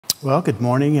Well, good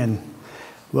morning and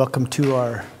welcome to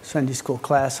our Sunday school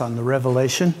class on the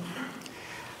Revelation.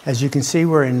 As you can see,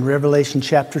 we're in Revelation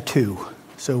chapter 2,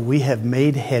 so we have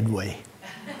made headway.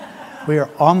 We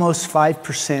are almost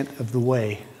 5% of the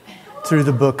way through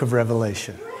the book of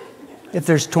Revelation. If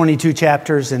there's 22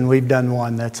 chapters and we've done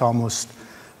one, that's almost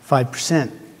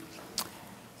 5%.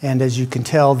 And as you can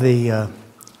tell, the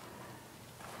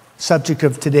subject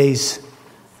of today's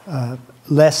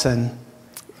lesson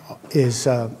is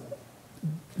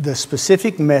the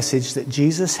specific message that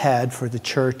Jesus had for the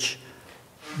church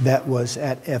that was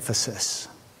at Ephesus.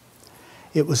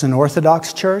 It was an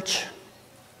Orthodox church,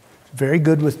 very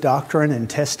good with doctrine and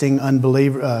testing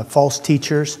false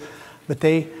teachers, but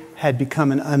they had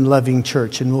become an unloving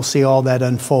church, and we'll see all that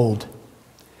unfold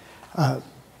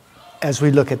as we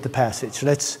look at the passage.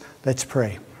 Let's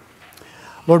pray.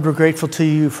 Lord, we're grateful to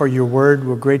you for your word.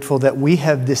 We're grateful that we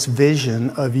have this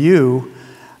vision of you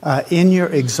in your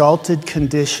exalted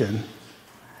condition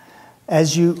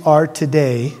as you are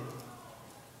today,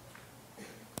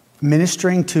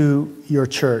 ministering to your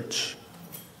church,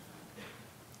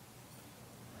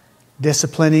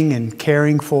 disciplining and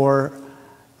caring for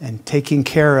and taking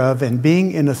care of and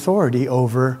being in authority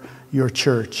over your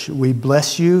church. We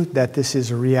bless you that this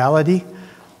is a reality,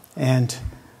 and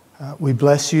we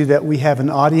bless you that we have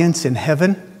an audience in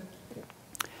heaven,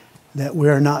 that we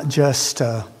are not just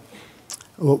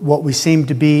what we seem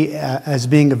to be as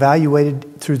being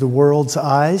evaluated through the world's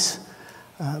eyes,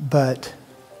 but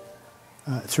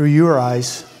through your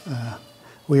eyes,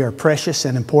 we are precious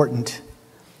and important,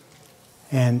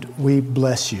 and we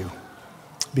bless you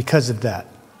because of that.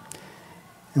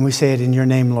 And we say it in your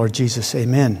name, Lord Jesus.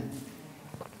 Amen.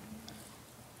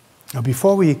 Now,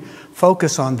 before we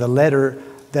focus on the letter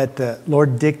that the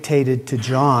Lord dictated to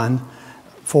John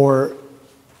for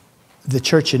the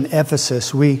church in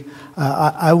Ephesus,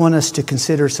 I want us to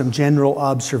consider some general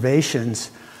observations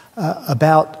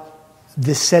about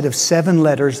this set of 7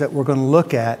 letters that we're going to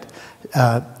look at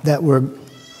that were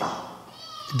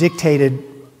dictated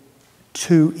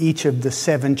to each of the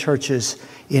 7 churches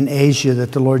in Asia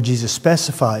that the Lord Jesus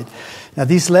specified. Now,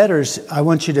 these letters, I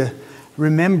want you to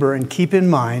remember and keep in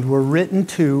mind, were written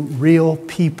to real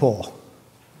people.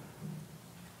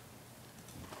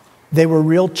 They were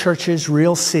real churches,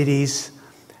 real cities.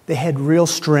 They had real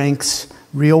strengths,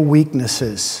 real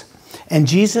weaknesses. And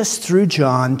Jesus, through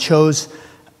John, chose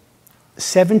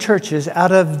 7 churches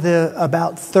out of the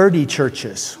about 30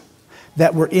 churches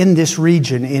that were in this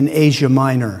region in Asia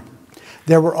Minor.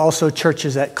 There were also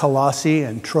churches at Colossae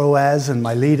and Troas and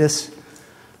Miletus,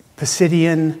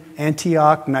 Pisidian,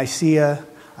 Antioch, Nicaea,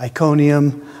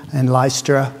 Iconium, and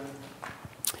Lystra.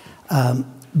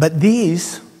 But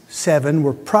these 7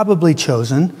 were probably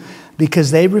chosen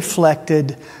because they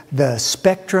reflected the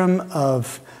spectrum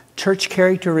of church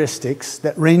characteristics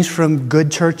that range from good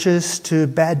churches to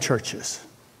bad churches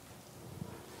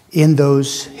in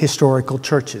those historical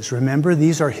churches. Remember,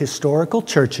 these are historical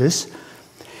churches.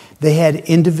 They had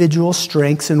individual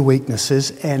strengths and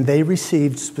weaknesses, and they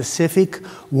received specific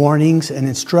warnings and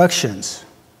instructions.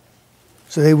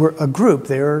 So they were a group.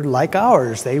 They were like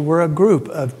ours. They were a group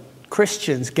of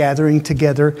Christians gathering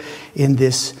together in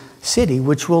this city,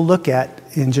 which we'll look at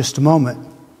in just a moment.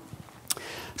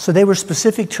 So they were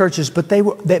specific churches, but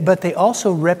they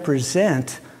also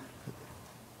represent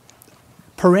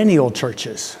perennial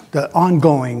churches, the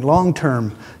ongoing,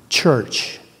 long-term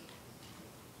church,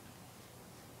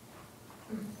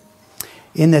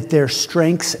 in that their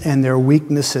strengths and their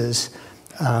weaknesses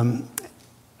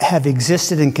have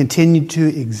existed and continue to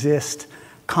exist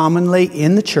commonly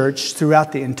in the church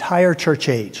throughout the entire church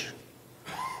age.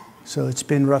 So it's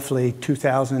been roughly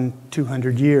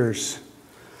 2,200 years,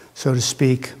 so to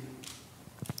speak,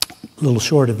 a little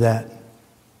short of that.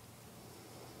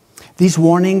 These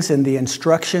warnings and the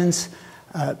instructions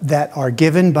that are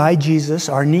given by Jesus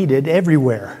are needed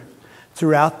everywhere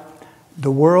throughout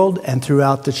the world and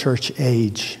throughout the church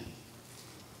age.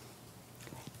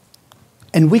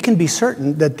 And we can be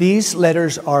certain that these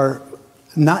letters are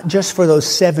not just for those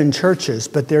 7 churches,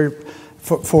 but they're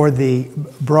for the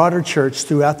broader church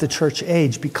throughout the church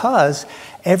age, because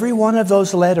every one of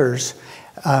those letters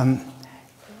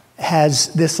has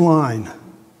this line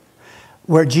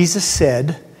where Jesus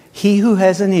said, "He who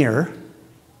has an ear,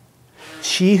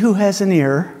 she who has an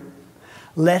ear,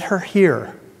 let her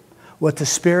hear what the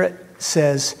Spirit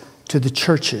says to the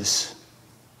churches."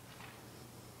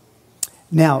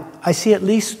 Now, I see at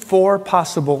least 4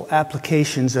 possible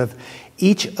applications of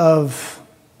each of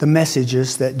the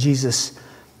messages that Jesus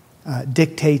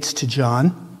dictates to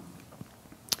John.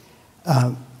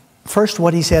 First,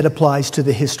 what he said applies to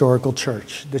the historical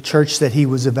church, the church that he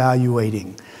was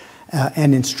evaluating.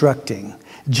 and instructing.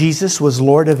 Jesus was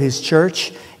Lord of his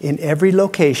church in every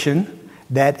location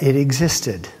that it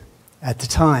existed at the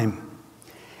time,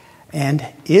 and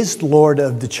is Lord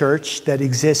of the church that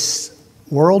exists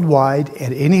worldwide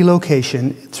at any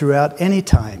location throughout any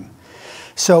time.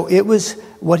 So it was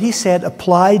what he said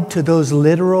applied to those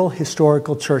literal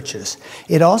historical churches.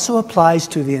 It also applies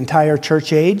to the entire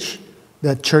church age,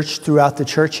 the church throughout the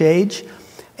church age,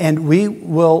 and we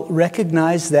will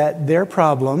recognize that their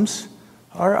problems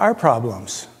are our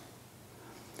problems,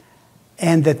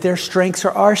 and that their strengths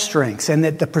are our strengths, and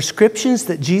that the prescriptions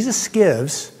that Jesus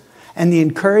gives and the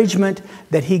encouragement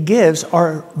that he gives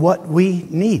are what we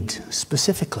need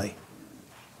specifically.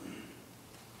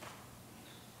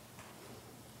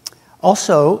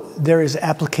 Also, there is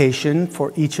application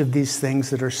for each of these things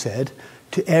that are said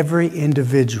to every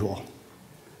individual,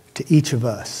 to each of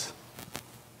us.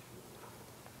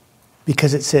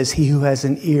 Because it says, he who has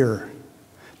an ear.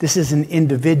 This is an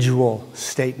individual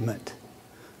statement.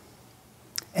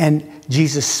 And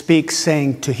Jesus speaks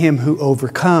saying, to him who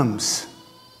overcomes.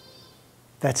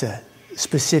 That's a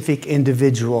specific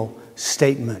individual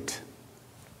statement.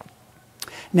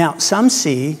 Now, some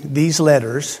see these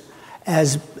letters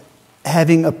as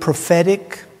having a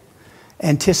prophetic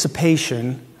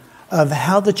anticipation of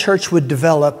how the church would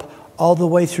develop all the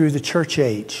way through the church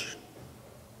age.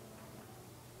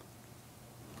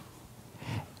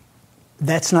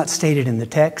 That's not stated in the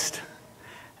text.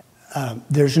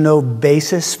 There's no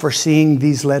basis for seeing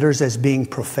these letters as being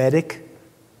prophetic.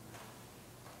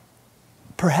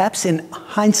 Perhaps in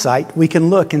hindsight, we can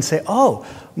look and say, oh,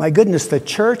 my goodness, the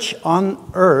church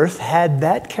on earth had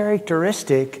that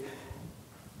characteristic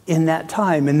in that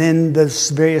time. And then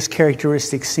those various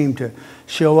characteristics seem to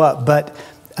show up. But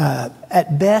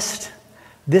at best,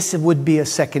 this would be a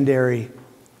secondary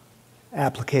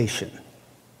application.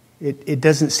 It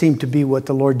doesn't seem to be what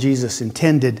the Lord Jesus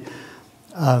intended,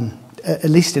 at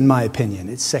least in my opinion.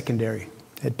 It's secondary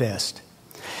at best.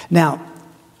 Now,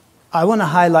 I want to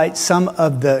highlight some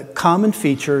of the common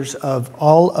features of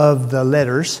all of the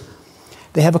letters.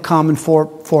 They have a common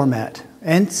format,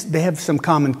 and they have some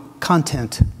common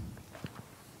content.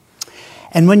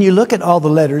 And when you look at all the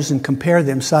letters and compare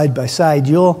them side by side,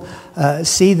 you'll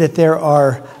see that there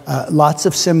are lots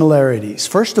of similarities.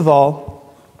 First of all,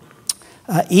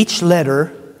 each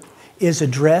letter is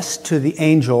addressed to the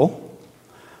angel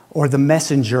or the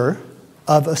messenger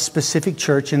of a specific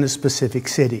church in a specific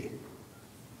city.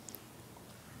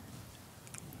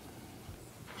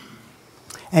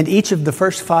 And each of the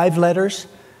first 5 letters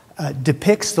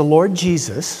depicts the Lord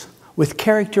Jesus with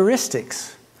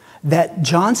characteristics that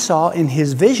John saw in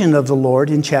his vision of the Lord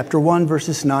in chapter 1,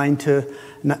 verses 9 to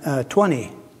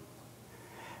 20.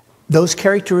 Those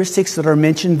characteristics that are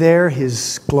mentioned there,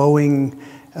 his glowing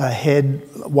head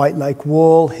white like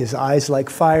wool, his eyes like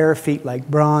fire, feet like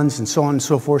bronze, and so on and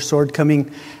so forth, sword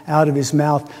coming out of his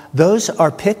mouth, those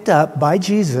are picked up by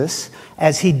Jesus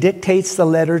as he dictates the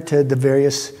letter to the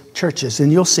various churches.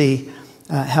 And you'll see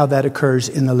how that occurs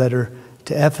in the letter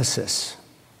to Ephesus.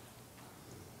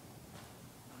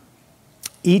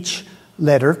 Each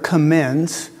letter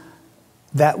commends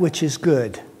that which is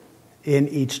good in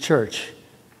each church,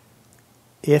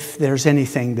 if there's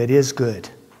anything that is good.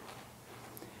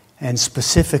 And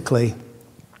specifically,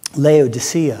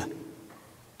 Laodicea,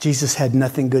 Jesus had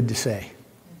nothing good to say.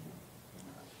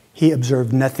 He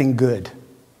observed nothing good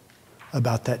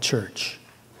about that church.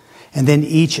 And then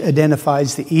each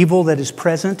identifies the evil that is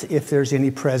present, if there's any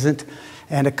present.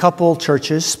 And a couple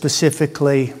churches,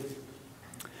 specifically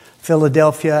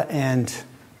Philadelphia and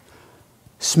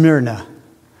Smyrna,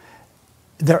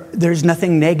 there's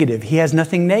nothing negative. He has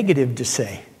nothing negative to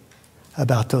say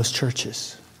about those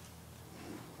churches.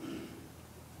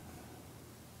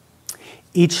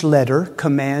 Each letter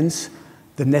commands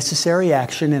the necessary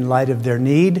action in light of their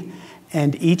need,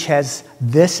 and each has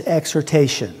this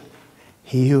exhortation: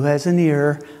 he who has an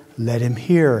ear, let him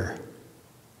hear.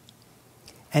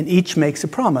 And each makes a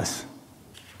promise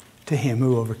to him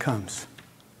who overcomes.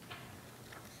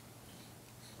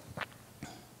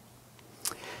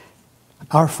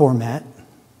 Our format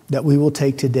that we will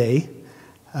take today,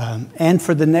 and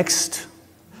for the next,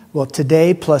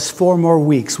 today plus 4 more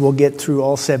weeks, we'll get through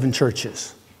all 7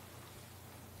 churches.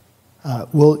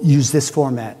 We'll use this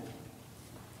format.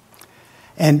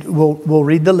 And we'll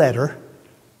read the letter.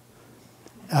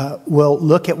 We'll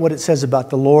look at what it says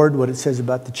about the Lord, what it says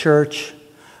about the church.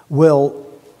 We'll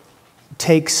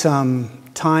take some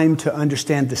time to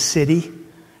understand the city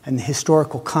and the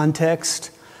historical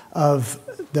context of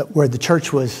where the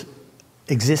church was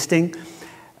existing.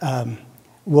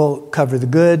 We'll cover the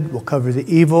good, we'll cover the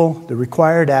evil, the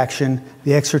required action,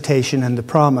 the exhortation, and the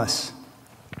promise.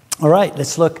 All right,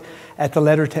 let's look at the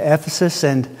letter to Ephesus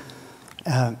and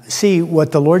see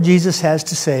what the Lord Jesus has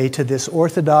to say to this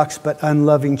orthodox but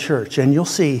unloving church. And you'll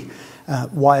see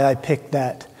why I picked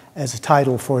that as a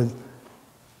title for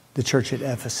the church at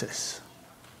Ephesus.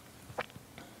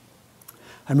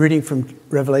 I'm reading from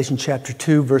Revelation chapter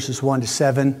 2, verses 1 to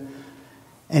 7.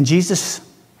 And Jesus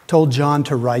told John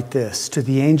to write this: to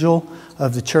the angel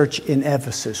of the church in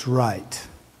Ephesus, write,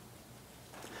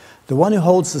 the one who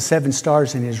holds the 7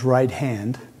 stars in his right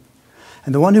hand,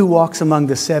 and the one who walks among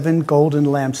the 7 golden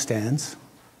lampstands,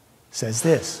 says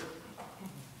this: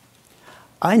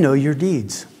 I know your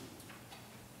deeds,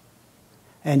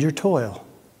 and your toil,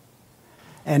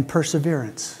 and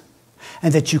perseverance,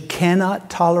 and that you cannot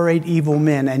tolerate evil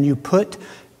men, and you put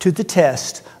to the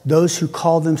test those who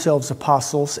call themselves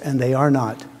apostles, and they are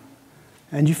not,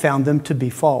 and you found them to be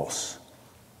false.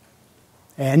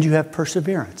 And you have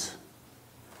perseverance,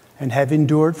 and have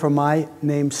endured for my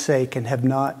name's sake, and have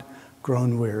not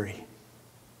grown weary.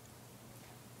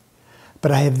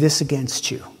 But I have this against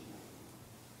you: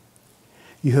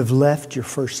 you have left your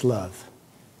first love.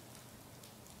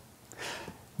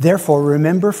 Therefore,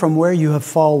 remember from where you have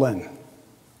fallen,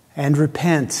 and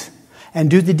repent,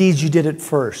 and do the deeds you did at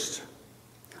first.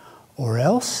 Or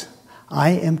else I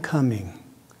am coming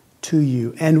to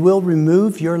you, and will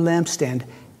remove your lampstand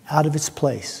out of its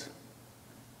place,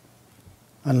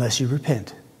 unless you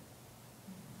repent.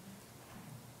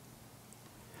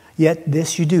 Yet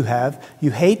this you do have: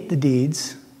 you hate the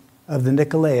deeds of the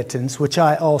Nicolaitans, which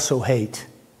I also hate.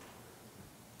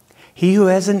 He who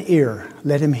has an ear,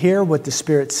 let him hear what the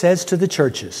Spirit says to the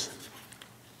churches.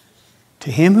 To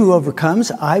him who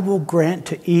overcomes, I will grant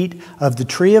to eat of the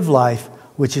tree of life,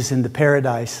 which is in the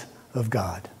paradise of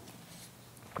God.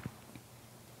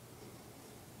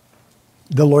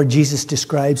 The Lord Jesus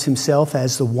describes himself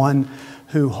as the one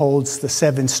who holds the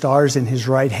 7 stars in his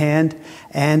right hand,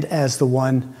 and as the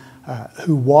one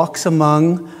who walks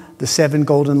among the 7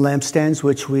 golden lampstands,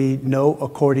 which we know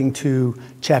according to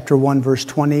chapter 1, verse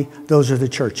 20, those are the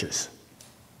churches.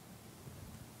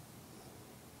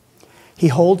 He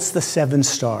holds the 7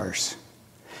 stars.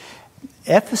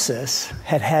 Ephesus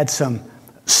had some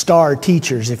star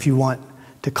teachers, if you want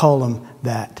to call them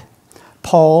that.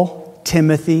 Paul,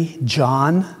 Timothy,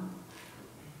 John.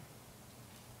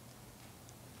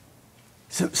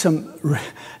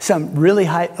 Some really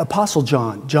high, Apostle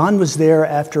John. John was there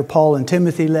after Paul and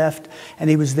Timothy left, and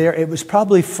he was there. It was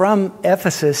probably from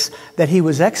Ephesus that he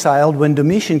was exiled when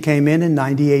Domitian came in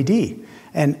 90 AD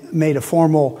and made a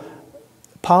formal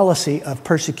policy of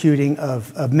persecuting,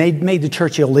 made the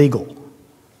church illegal.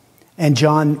 And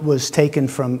John was taken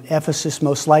from Ephesus,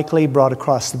 most likely, brought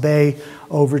across the bay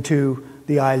over to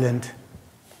the island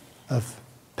of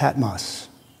Patmos.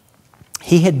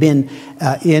 He had been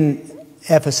in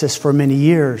Ephesus for many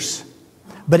years,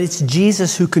 but it's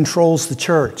Jesus who controls the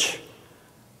church.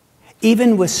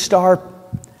 Even with star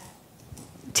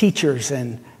teachers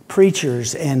and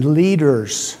preachers and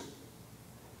leaders,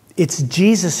 it's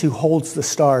Jesus who holds the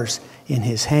stars in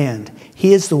his hand.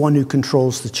 He is the one who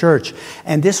controls the church.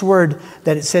 And this word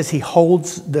that it says he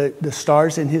holds the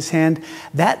stars in his hand,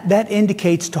 that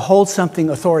indicates to hold something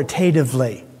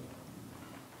authoritatively,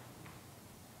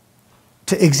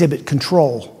 to exhibit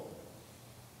control.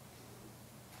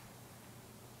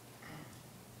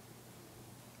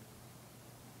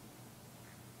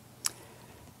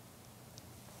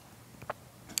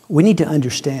 We need to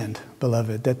understand,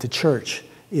 beloved, that the church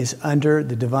is under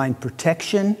the divine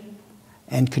protection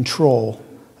and control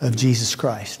of Jesus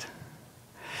Christ.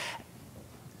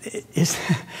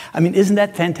 Isn't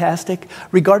that fantastic?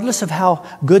 Regardless of how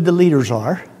good the leaders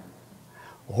are,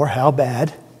 or how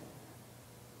bad,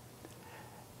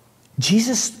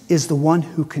 Jesus is the one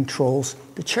who controls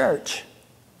the church.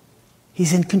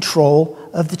 He's in control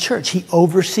of the church. He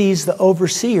oversees the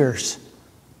overseers.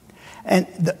 And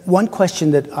the one question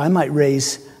that I might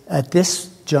raise at this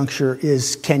juncture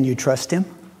is, can you trust him?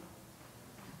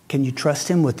 Can you trust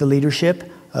him with the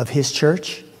leadership of his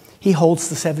church? He holds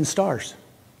the 7 stars.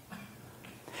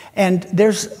 And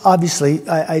there's obviously,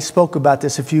 I spoke about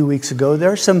this a few weeks ago,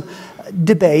 there's some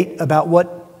debate about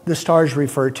what the stars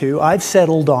refer to. I've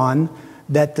settled on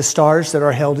that the stars that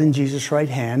are held in Jesus' right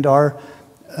hand are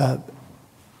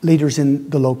leaders in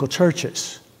the local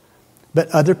churches. But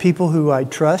other people who I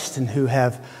trust and who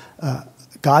have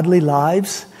godly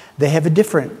lives, they have a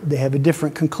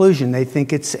different conclusion. They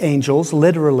think it's angels,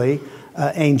 literally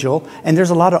angel. And there's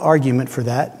a lot of argument for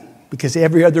that, because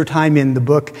every other time in the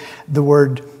book, the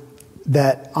word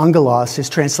that angelos is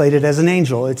translated as an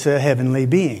angel. It's a heavenly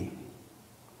being.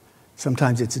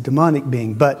 Sometimes it's a demonic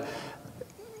being. But,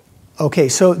 okay,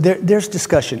 so there's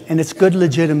discussion, and it's good,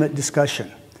 legitimate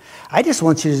discussion. I just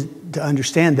want you to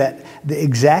understand that the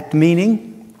exact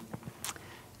meaning,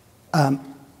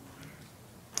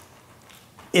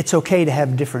 it's okay to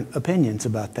have different opinions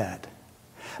about that.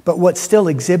 But what's still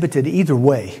exhibited either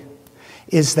way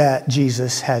is that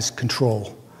Jesus has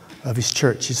control of his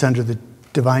church. He's under the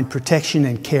divine protection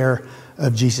and care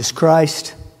of Jesus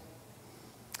Christ.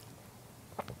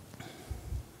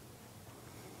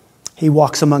 He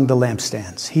walks among the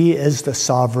lampstands. He is the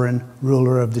sovereign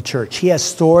ruler of the church. He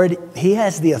has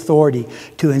the authority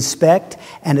to inspect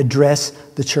and address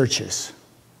the churches.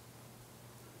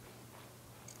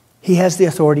 He has the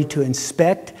authority to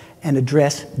inspect and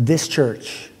address this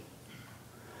church.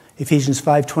 Ephesians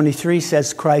 5:23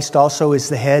 says Christ also is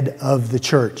the head of the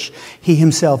church, he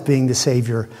himself being the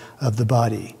Savior of the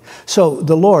body. So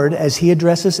the Lord, as he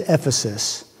addresses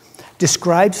Ephesus,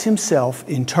 describes himself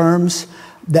in terms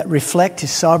that reflect his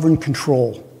sovereign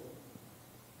control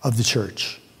of the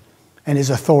church and his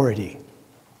authority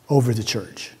over the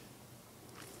church.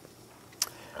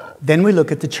 Then we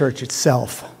look at the church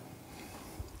itself.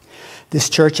 This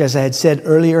church, as I had said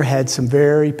earlier, had some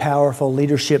very powerful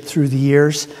leadership through the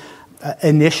years.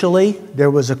 Initially, there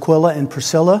was Aquila and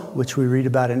Priscilla, which we read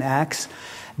about in Acts.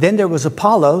 Then there was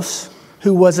Apollos,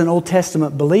 who was an Old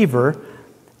Testament believer.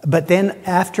 But then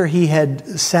after he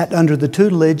had sat under the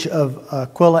tutelage of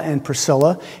Aquila and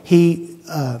Priscilla, he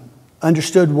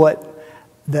understood what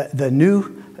the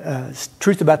new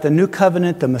truth about the new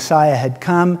covenant, the Messiah had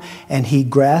come, and he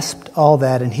grasped all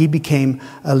that, and he became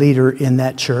a leader in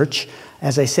that church.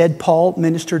 As I said, Paul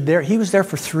ministered there. He was there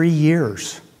for 3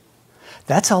 years.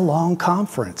 That's a long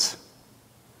conference.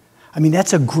 I mean,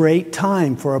 that's a great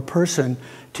time for a person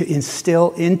to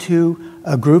instill into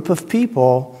a group of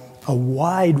people a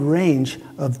wide range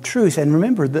of truth. And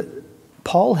remember that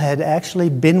Paul had actually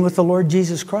been with the Lord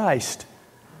Jesus Christ.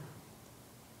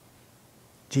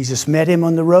 Jesus met him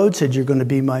on the road, said, "You're going to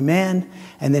be my man."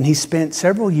 And then he spent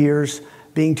several years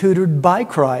being tutored by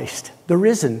Christ, the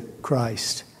risen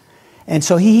Christ. And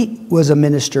so he was a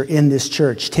minister in this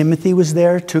church. Timothy was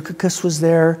there. Tychicus was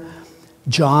there.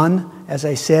 John, as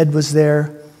I said, was there.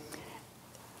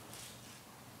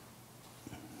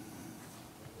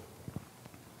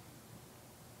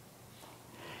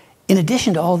 In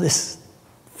addition to all this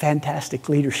fantastic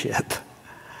leadership,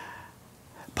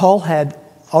 Paul had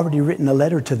already written a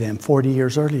letter to them 40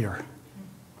 years earlier.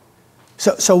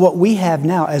 So what we have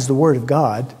now as the Word of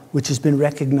God, which has been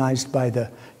recognized by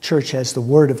the church as the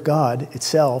Word of God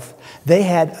itself, they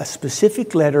had a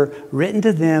specific letter written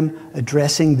to them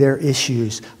addressing their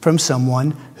issues from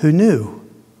someone who knew.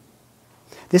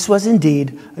 This was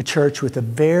indeed a church with a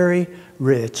very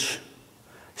rich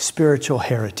spiritual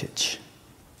heritage.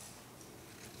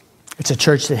 It's a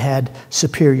church that had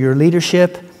superior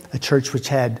leadership, a church which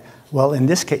had, well, in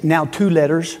this case, now 2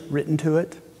 letters written to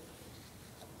it.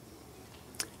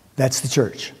 That's the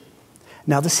church.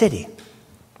 Now the city.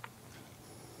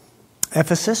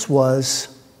 Ephesus was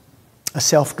a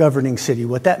self-governing city.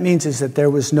 What that means is that there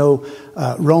was no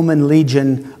Roman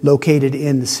legion located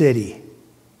in the city.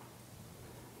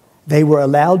 They were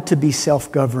allowed to be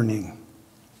self-governing.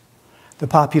 The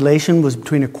population was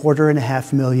between 250,000 and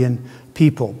 5 million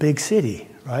people. Big city,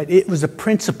 right? It was a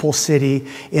principal city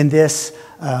in this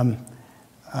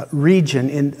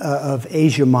region of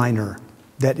Asia Minor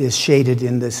that is shaded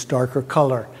in this darker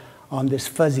color on this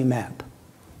fuzzy map.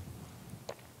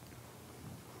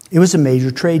 It was a major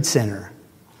trade center.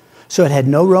 So it had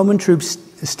no Roman troops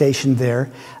stationed there.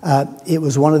 It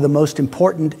was one of the most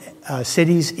important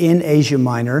cities in Asia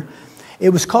Minor.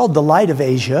 It was called the Light of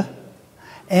Asia.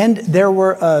 And there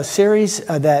were a series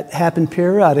that happened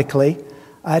periodically.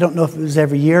 I don't know if it was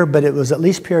every year, but it was at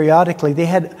least periodically. They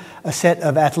had a set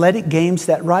of athletic games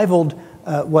that rivaled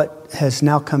what has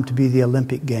now come to be the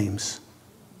Olympic Games.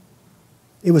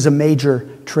 It was a major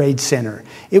trade center.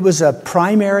 It was a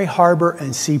primary harbor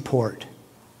and seaport,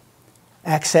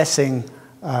 accessing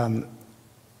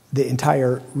the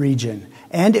entire region.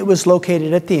 And it was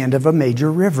located at the end of a major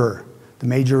river. The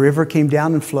major river came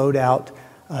down and flowed out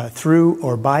through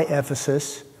or by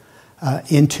Ephesus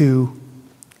into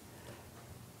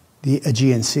the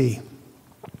Aegean Sea.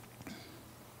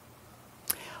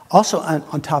 Also,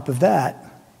 on top of that,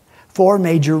 4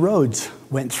 major roads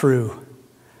went through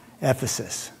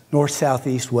Ephesus: north, south,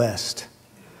 east, west.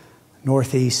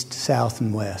 Northeast, south,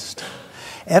 and west.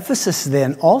 Ephesus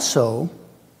then also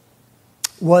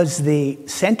was the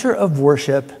center of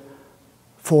worship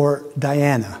for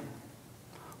Diana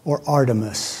or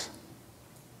Artemis.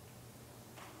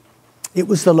 It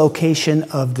was the location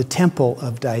of the temple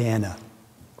of Diana.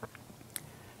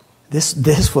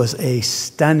 This was a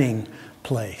stunning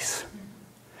place.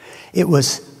 It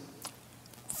was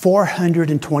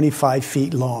 425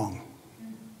 feet long.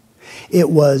 It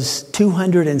was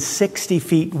 260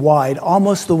 feet wide,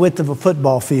 almost the width of a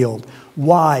football field,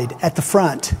 wide at the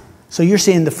front. So you're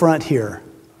seeing the front here.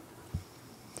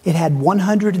 It had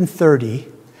 130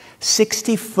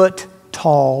 60-foot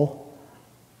tall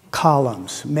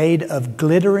columns made of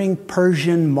glittering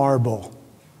Persian marble.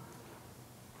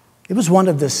 It was one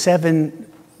of the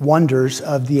 7 wonders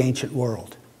of the ancient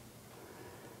world.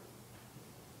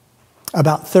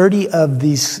 About 30 of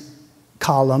these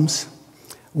columns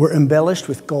were embellished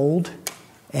with gold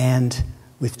and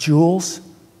with jewels.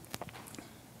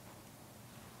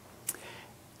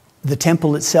 The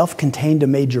temple itself contained a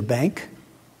major bank.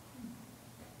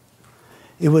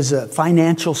 It was a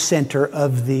financial center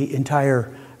of the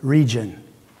entire region.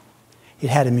 It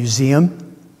had a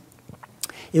museum.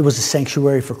 It was a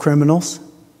sanctuary for criminals.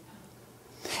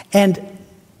 And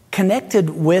connected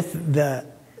with the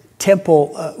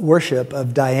temple worship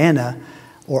of Diana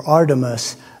or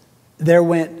Artemis,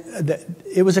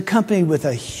 it was accompanied with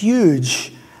a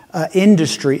huge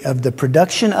industry of the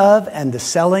production of and the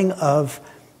selling of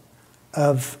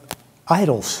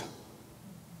idols.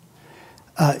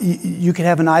 You could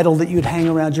have an idol that you'd hang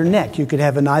around your neck. You could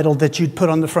have an idol that you'd put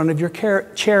on the front of your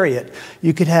chariot.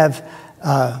 You could have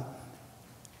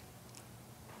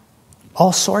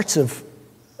all sorts of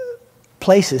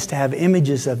places to have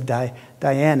images of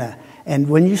Diana. And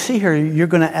when you see her, you're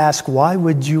going to ask, why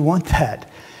would you want that?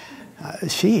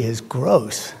 She is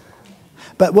gross.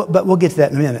 But we'll get to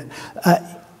that in a minute.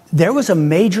 There was a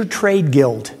major trade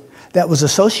guild that was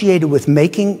associated with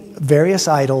making various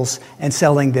idols and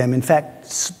selling them. In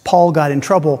fact, Paul got in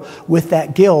trouble with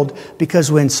that guild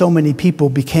because when so many people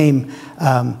became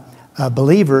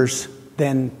believers,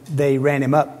 then they ran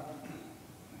him up.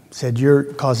 Said, you're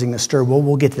causing a stir. Well,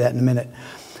 we'll get to that in a minute.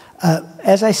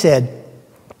 As I said,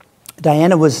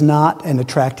 Diana was not an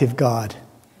attractive god,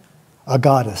 a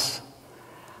goddess.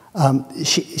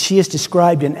 She is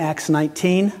described in Acts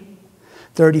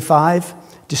 19:35,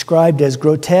 described as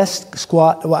grotesque,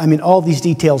 squat. Well, I mean, all these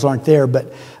details aren't there,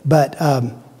 but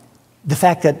the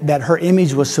fact that her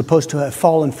image was supposed to have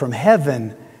fallen from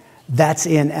heaven, that's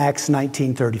in Acts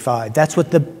 19:35. That's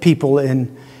what the people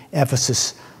in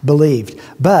Ephesus believed.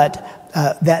 But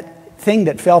that thing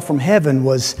that fell from heaven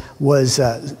was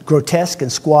grotesque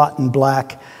and squat and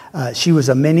black. She was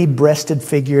a many-breasted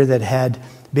figure that had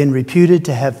been reputed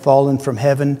to have fallen from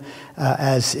heaven,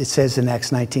 as it says in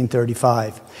Acts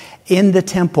 19:35. In the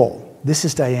temple, this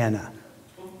is Diana.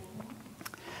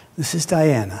 This is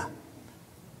Diana.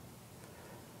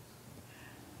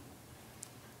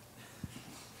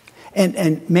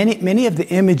 And many of the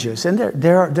images, and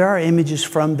there are images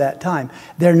from that time,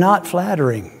 they're not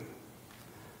flattering.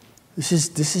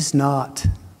 This is not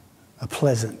a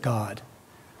pleasant God.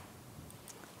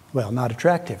 Well, not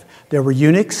attractive. There were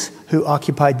eunuchs who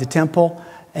occupied the temple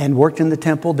and worked in the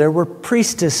temple. There were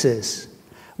priestesses,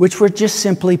 which were just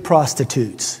simply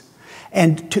prostitutes.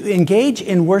 And to engage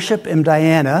in worship in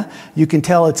Diana, you can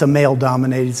tell it's a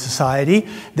male-dominated society.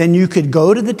 Then you could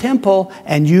go to the temple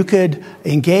and you could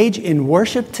engage in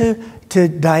worship to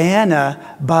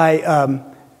Diana by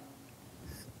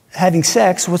having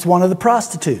sex with one of the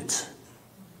prostitutes.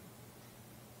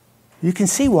 You can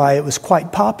see why it was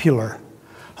quite popular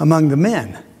among the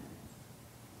men.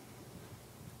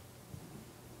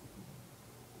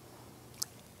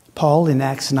 Paul in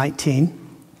Acts 19,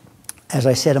 as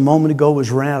I said a moment ago,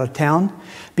 was run out of town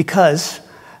because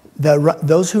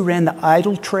those who ran the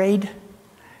idol trade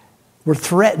were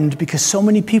threatened because so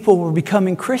many people were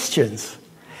becoming Christians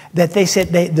that they said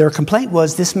their complaint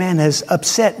was, this man has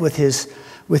upset with his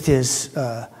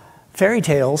fairy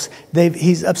tales.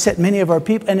 He's upset many of our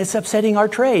people, and it's upsetting our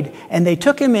trade. And they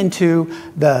took him into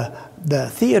the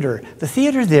theater. The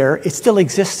theater there, it still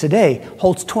exists today,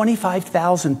 holds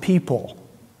 25,000 people.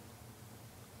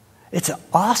 It's an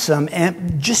awesome,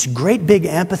 just great big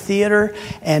amphitheater,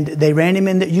 and they ran him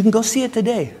in there. You can go see it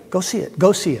today. Go see it.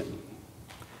 Go see it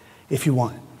if you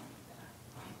want.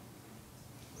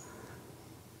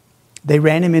 They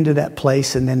ran him into that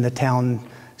place, and then the town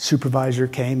supervisor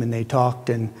came, and they talked,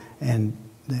 and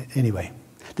anyway.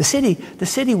 The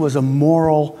city was a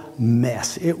moral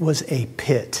mess. It was a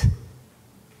pit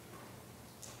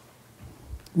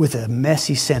with a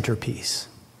messy centerpiece.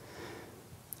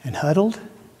 And huddled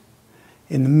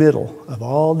in the middle of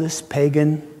all this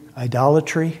pagan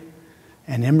idolatry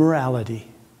and immorality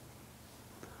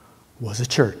was a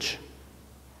church.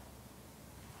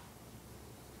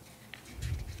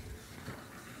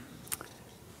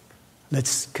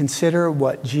 Let's consider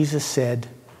what Jesus said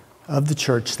of the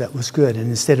church that was good. And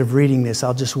instead of reading this,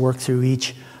 I'll just work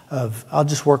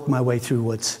my way through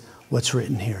what's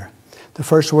written here. The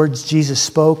first words Jesus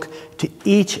spoke to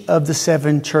each of the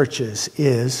 7 churches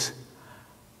is,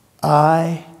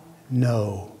 I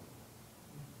know.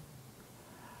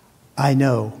 I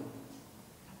know.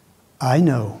 I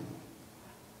know.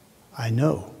 I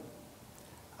know.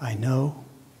 I know.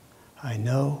 I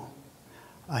know.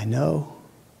 I know.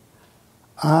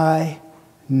 I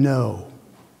know.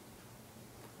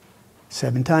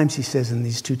 7 times he says in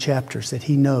these 2 chapters that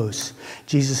he knows.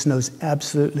 Jesus knows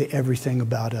absolutely everything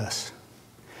about us.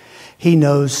 He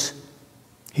knows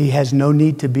he has no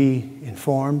need to be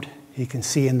informed. He can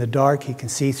see in the dark. He can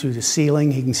see through the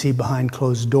ceiling. He can see behind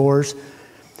closed doors.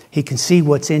 He can see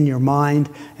what's in your mind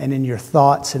and in your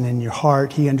thoughts and in your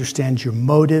heart. He understands your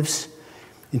motives.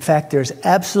 In fact, there's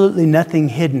absolutely nothing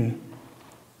hidden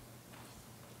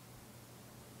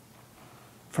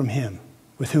from him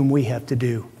with whom we have to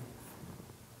do.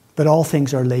 But all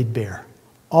things are laid bare.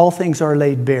 All things are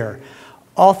laid bare.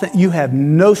 You have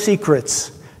no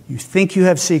secrets. You think you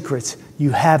have secrets.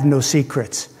 You have no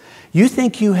secrets. You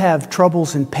think you have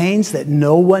troubles and pains that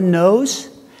no one knows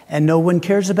and no one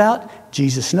cares about?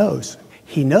 Jesus knows.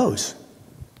 He knows.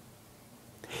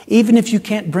 Even if you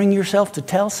can't bring yourself to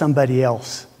tell somebody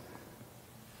else,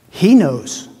 he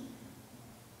knows.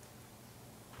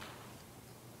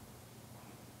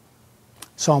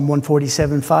 Psalm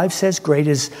 147:5 says, great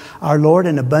is our Lord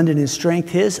and abundant in strength.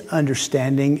 His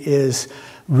understanding is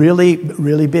really,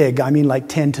 really big. I mean like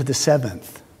 10 to the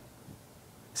 7th.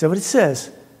 Is that what it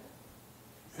says?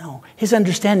 No. His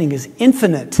understanding is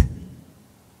infinite.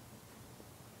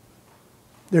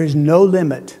 There is no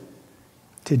limit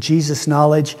to Jesus'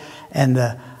 knowledge and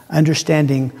the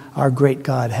understanding our great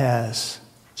God has.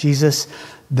 Jesus,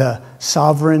 the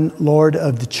sovereign Lord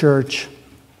of the church,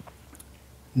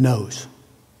 knows.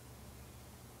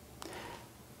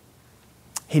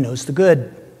 He knows the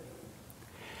good.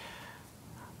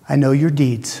 I know your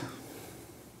deeds.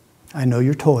 I know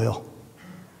your toil.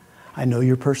 I know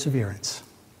your perseverance.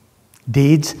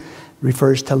 Deeds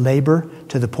refers to labor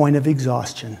to the point of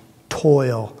exhaustion,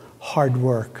 toil, hard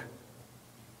work.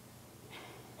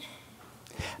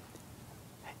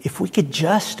 If we could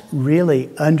just really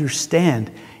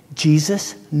understand,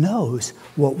 Jesus knows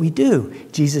what we do.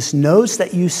 Jesus knows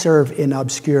that you serve in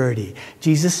obscurity.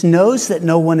 Jesus knows that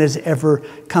no one has ever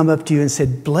come up to you and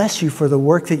said, bless you for the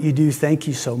work that you do. Thank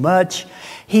you so much.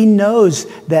 He knows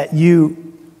that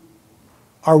you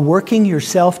are working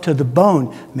yourself to the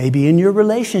bone, maybe in your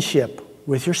relationship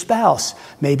with your spouse,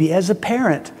 maybe as a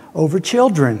parent over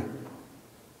children.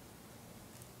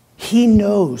 He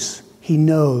knows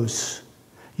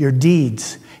your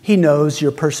deeds. He knows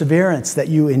your perseverance, that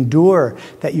you endure,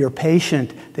 that you're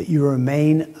patient, that you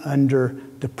remain under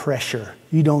the pressure.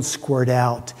 You don't squirt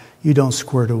out. You don't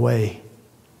squirt away.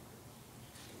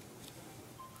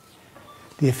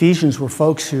 The Ephesians were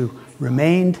folks who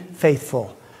remained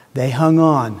faithful. They hung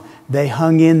on. They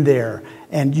hung in there.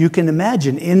 And you can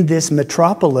imagine in this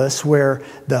metropolis where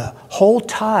the whole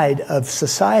tide of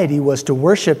society was to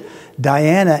worship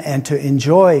Diana and to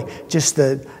enjoy just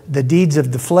the deeds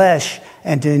of the flesh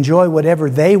and to enjoy whatever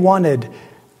they wanted.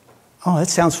 Oh, that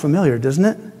sounds familiar, doesn't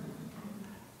it?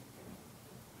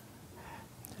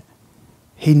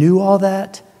 He knew all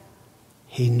that.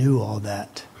 He knew all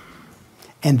that.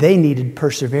 And they needed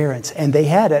perseverance, and they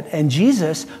had it. And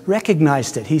Jesus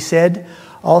recognized it. He said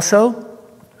also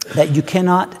that you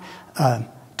cannot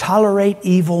tolerate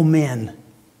evil men.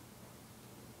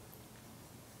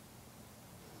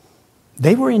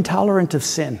 They were intolerant of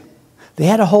sin. They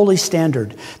had a holy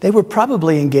standard. They were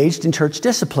probably engaged in church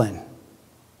discipline.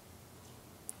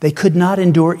 They could not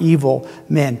endure evil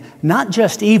men. Not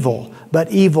just evil,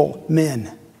 but evil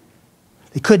men.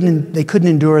 They couldn't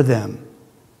endure them.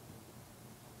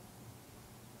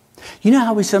 You know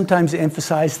how we sometimes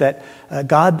emphasize that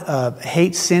God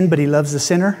hates sin, but he loves the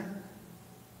sinner?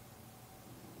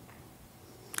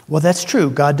 Well, that's true.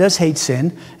 God does hate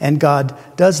sin, and God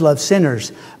does love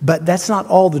sinners. But that's not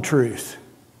all the truth.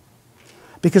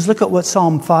 Because look at what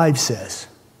Psalm 5 says.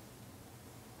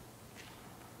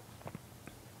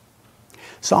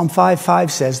 Psalm 5:5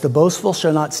 says, the boastful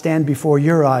shall not stand before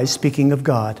your eyes, speaking of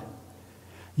God.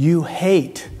 You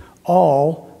hate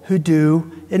all who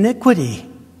do iniquity.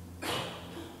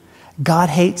 God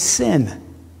hates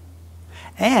sin.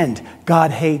 And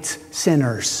God hates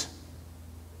sinners.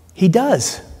 He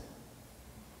does.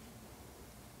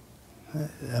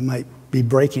 That might be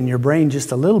breaking your brain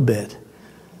just a little bit.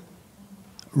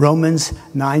 Romans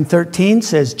 9:13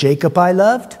 says, Jacob I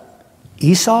loved,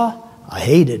 Esau I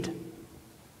hated.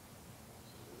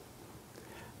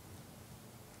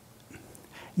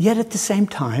 Yet at the same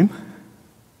time,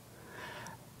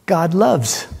 God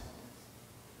loves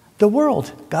the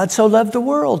world. God so loved the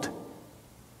world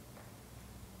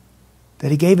that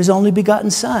He gave His only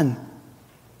begotten Son.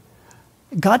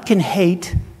 God can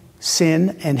hate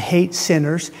sin and hate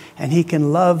sinners, and He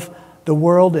can love the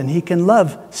world and He can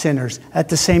love sinners at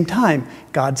the same time.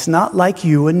 God's not like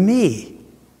you and me.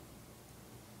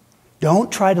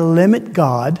 Don't try to limit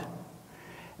God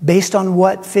based on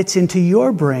what fits into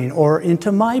your brain or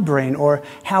into my brain or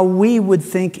how we would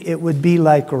think it would be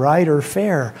like right or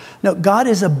fair. No, God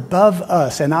is above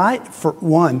us. And I, for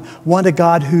one, want a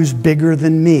God who's bigger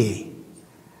than me.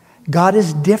 God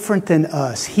is different than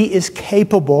us. He is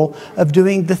capable of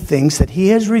doing the things that He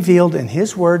has revealed in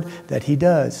His Word that He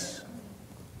does.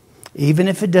 Even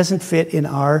if it doesn't fit in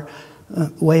our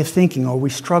way of thinking or we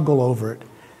struggle over it.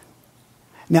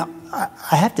 Now,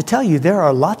 I have to tell you, there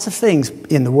are lots of things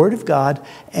in the Word of God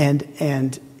and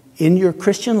in your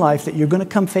Christian life that you're going to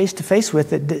come face to face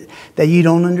with that you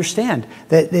don't understand,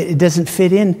 that it doesn't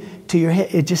fit in to your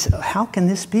head. It just, how can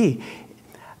this be?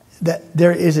 That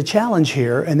there is a challenge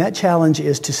here, and that challenge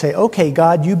is to say, okay,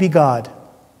 God, you be God.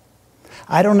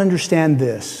 I don't understand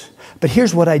this, but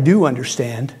here's what I do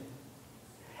understand,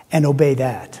 and obey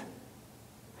that,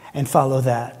 and follow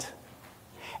that.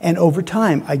 And over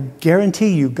time, I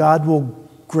guarantee you, God will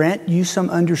grant you some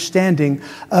understanding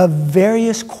of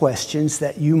various questions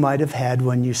that you might have had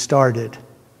when you started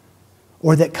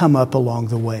or that come up along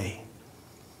the way.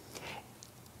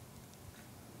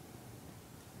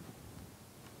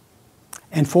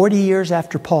 And 40 years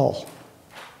after Paul,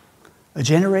 a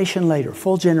generation later,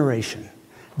 full generation,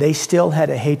 they still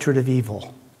had a hatred of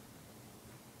evil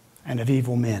and of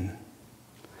evil men.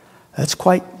 That's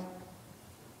quite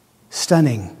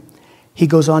stunning. He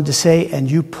goes on to say,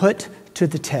 and you put to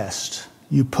the test.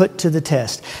 You put to the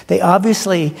test. They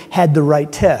obviously had the right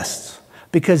tests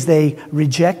because they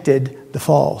rejected the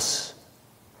false.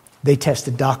 They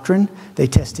tested doctrine, they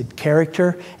tested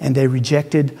character, and they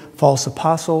rejected false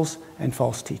apostles and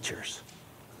false teachers.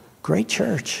 Great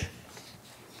church.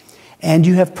 And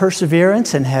you have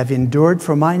perseverance and have endured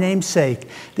for my name's sake.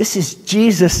 This is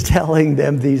Jesus telling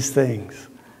them these things.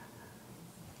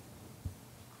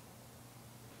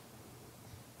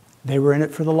 They were in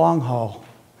it for the long haul.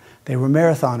 They were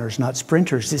marathoners, not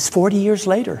sprinters. It's 40 years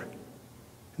later,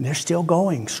 and they're still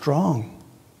going strong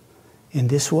in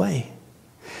this way.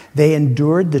 They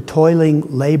endured the toiling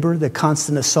labor, the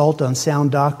constant assault on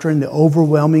sound doctrine, the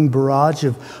overwhelming barrage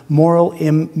of moral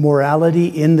immorality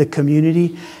in the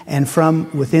community and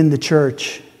from within the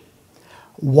church.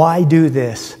 Why do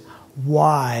this?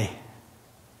 Why?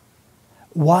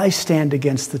 Why stand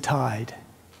against the tide?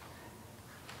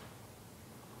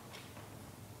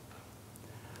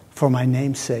 For my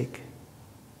name's sake.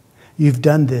 You've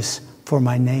done this for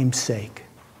my name's sake.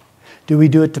 Do we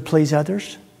do it to please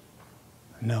others?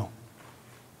 No.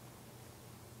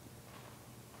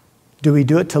 Do we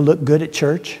do it to look good at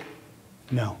church?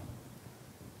 No.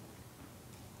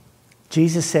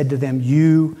 Jesus said to them,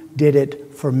 you did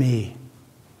it for me.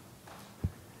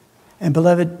 And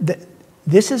beloved,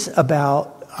 this is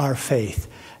about our faith.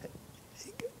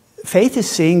 Faith is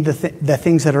seeing the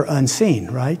things that are unseen,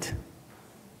 right?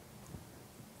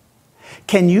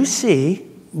 Can you see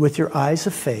with your eyes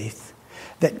of faith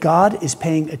that God is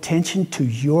paying attention to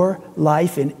your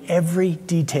life in every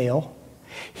detail?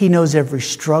 He knows every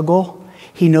struggle.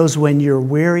 He knows when you're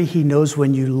weary. He knows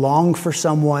when you long for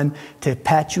someone to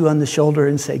pat you on the shoulder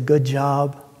and say, good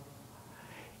job.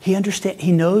 He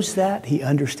knows that. He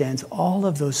understands all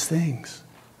of those things.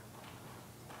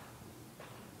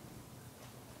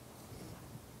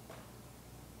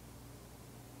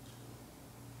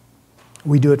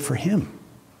 We do it for Him.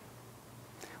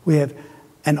 We have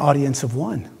an audience of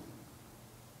one.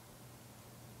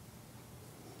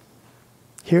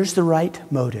 Here's the right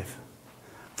motive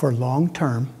for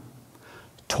long-term,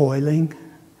 toiling,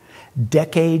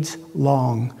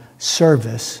 decades-long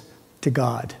service to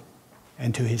God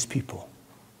and to His people.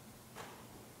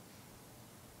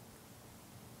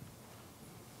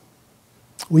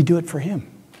 We do it for Him.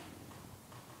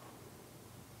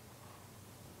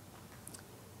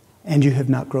 And you have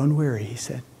not grown weary, He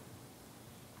said.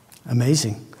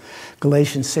 Amazing.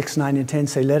 Galatians 6, 9, and 10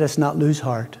 say, let us not lose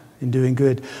heart in doing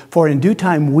good. For in due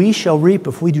time we shall reap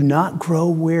if we do not grow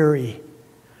weary.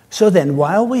 So then,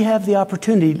 while we have the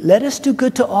opportunity, let us do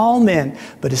good to all men,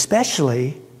 but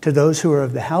especially to those who are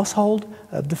of the household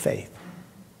of the faith.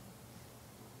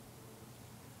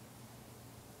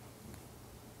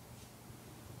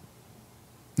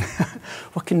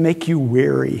 What can make you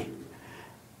weary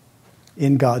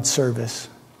in God's service?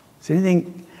 Is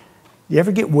anything, you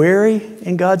ever get weary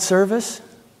in God's service?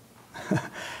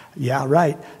 Yeah,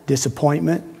 right.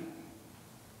 Disappointment.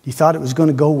 You thought it was going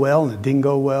to go well and it didn't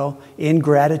go well.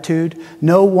 Ingratitude.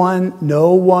 No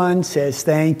one says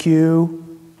thank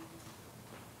you.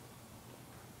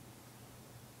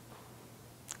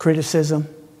 Criticism.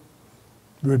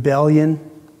 Rebellion.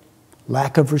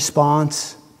 Lack of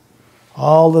response.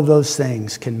 All of those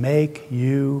things can make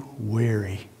you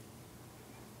weary.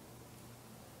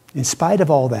 In spite of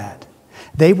all that,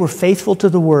 they were faithful to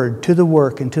the word, to the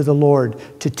work, and to the Lord,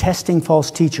 to testing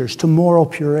false teachers, to moral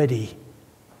purity.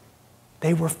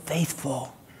 They were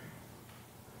faithful.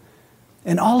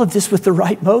 And all of this with the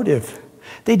right motive.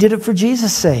 They did it for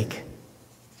Jesus' sake.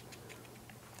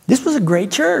 This was a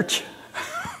great church.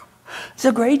 It's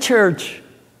a great church.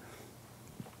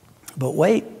 But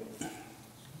wait,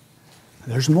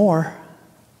 there's more.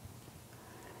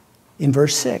 In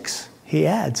verse 6, he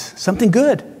adds something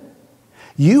good.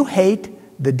 You hate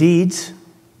the deeds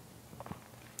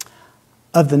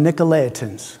of the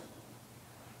Nicolaitans,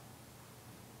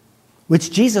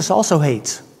 which Jesus also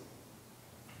hates.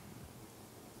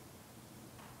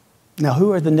 Now,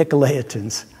 who are the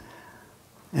Nicolaitans,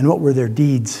 and what were their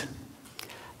deeds?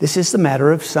 This is the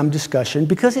matter of some discussion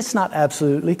because it's not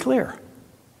absolutely clear.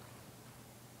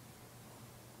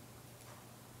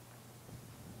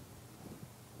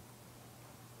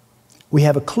 We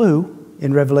have a clue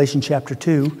in Revelation chapter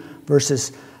 2,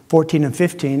 verses 14 and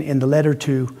 15, in the letter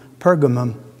to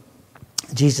Pergamum.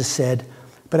 Jesus said,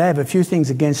 "But I have a few things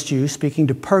against you," speaking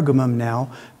to Pergamum now,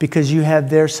 "because you have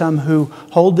there some who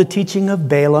hold the teaching of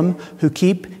Balaam, who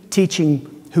kept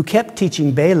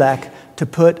teaching Balak to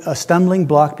put a stumbling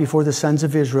block before the sons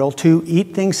of Israel, to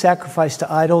eat things sacrificed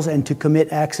to idols, and to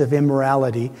commit acts of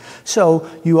immorality. So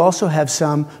you also have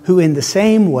some who in the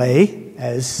same way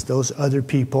as those other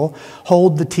people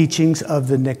hold the teachings of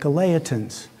the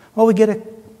Nicolaitans." Well, we get a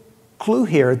clue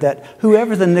here that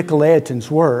whoever the Nicolaitans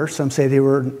were, some say they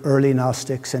were early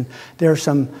Gnostics, and there are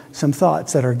some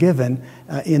thoughts that are given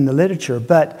in the literature.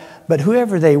 But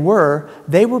whoever they were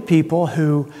people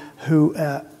who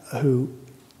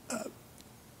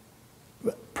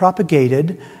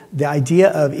propagated the idea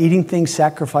of eating things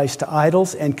sacrificed to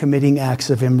idols and committing acts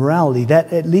of immorality.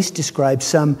 That at least describes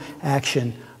some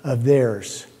action of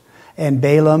theirs. And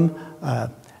Balaam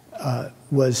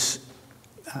was,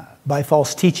 by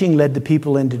false teaching, led the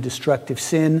people into destructive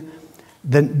sin.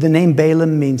 The name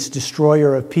Balaam means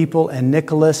destroyer of people, and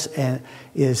Nicholas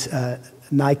is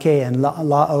Nike and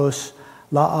Laos,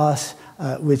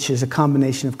 which is a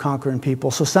combination of conquering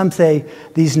people. So some say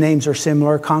these names are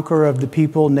similar: conqueror of the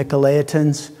people,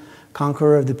 Nicolaitans,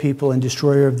 conqueror of the people, and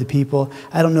destroyer of the people.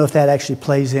 I don't know if that actually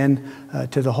plays in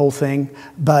to the whole thing,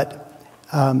 but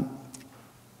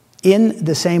in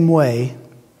the same way,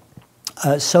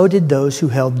 so did those who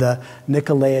held the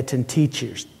Nicolaitan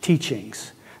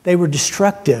teachings. They were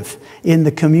destructive in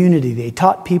the community. They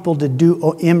taught people to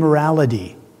do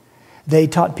immorality. They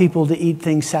taught people to eat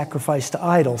things sacrificed to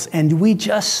idols. And we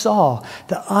just saw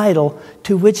the idol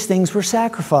to which things were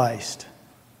sacrificed.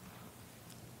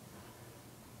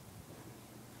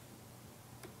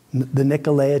 The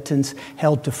Nicolaitans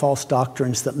held to false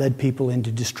doctrines that led people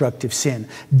into destructive sin.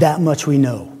 That much we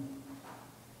know.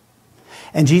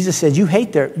 And Jesus said, you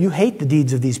hate the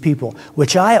deeds of these people,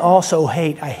 which I also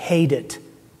hate. I hate it.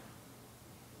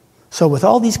 So with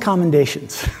all these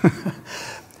commendations,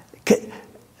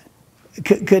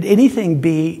 could anything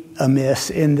be amiss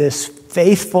in this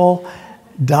faithful,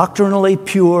 doctrinally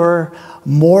pure,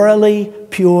 morally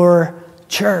pure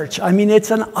church? I mean,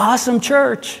 it's an awesome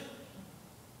church.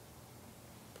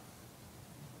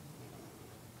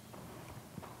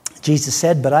 Jesus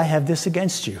said, "But I have this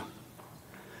against you,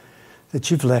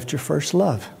 that you've left your first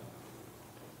love."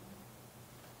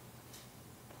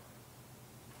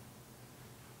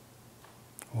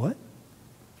 What?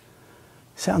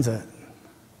 Sounds a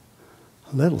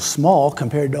little small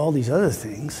compared to all these other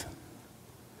things.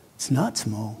 It's not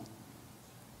small.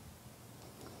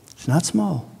 It's not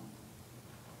small.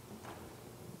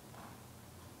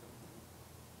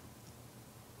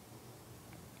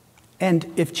 And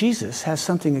if Jesus has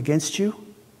something against you,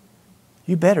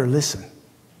 you better listen.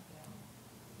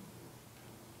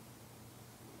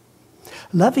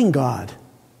 Loving God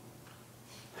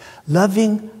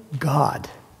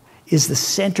is the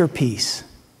centerpiece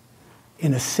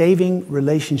in a saving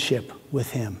relationship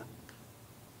with Him.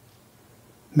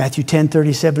 Matthew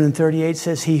 10:37 and 38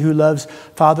 says, "He who loves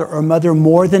father or mother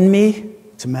more than me,"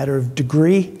 it's a matter of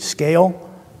degree, scale,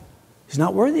 "is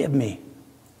not worthy of me.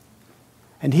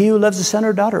 And he who loves a son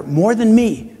or daughter more than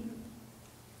me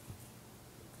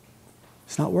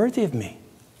is not worthy of me."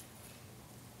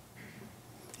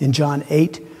 In John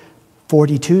 8,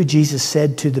 42, Jesus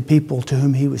said to the people to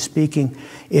whom he was speaking,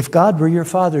 if God were your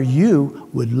Father, you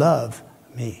would love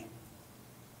me.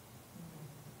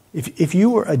 If you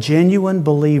were a genuine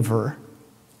believer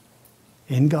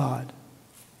in God,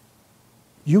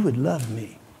 you would love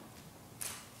me.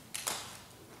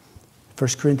 1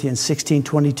 Corinthians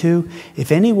 16:22, if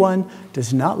anyone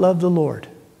does not love the Lord,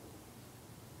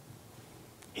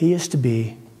 he is to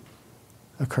be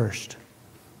accursed.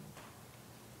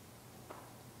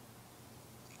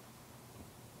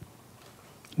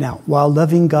 Now, while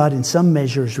loving God in some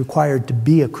measure is required to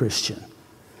be a Christian,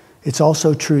 it's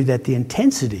also true that the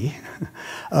intensity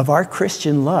of our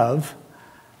Christian love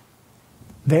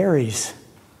varies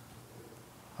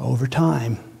over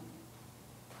time.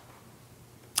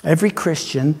 Every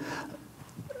Christian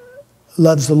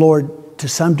loves the Lord to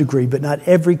some degree, but not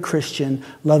every Christian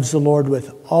loves the Lord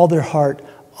with all their heart,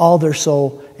 all their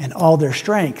soul, and all their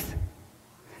strength.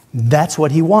 That's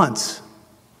what he wants.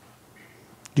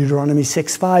 Deuteronomy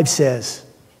 6:5 says,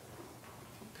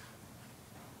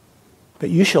 but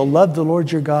you shall love the Lord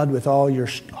your God with all your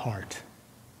heart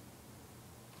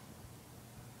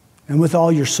and with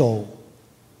all your soul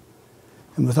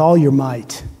and with all your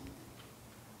might.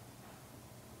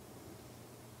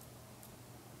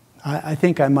 I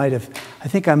think I might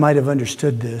have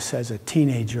understood this as a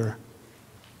teenager.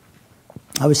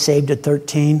 I was saved at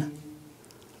 13.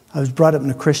 I was brought up in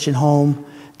a Christian home.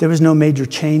 There was no major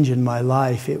change in my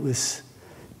life. It was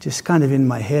just kind of in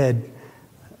my head.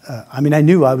 I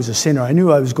knew I was a sinner. I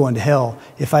knew I was going to hell.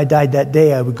 If I died that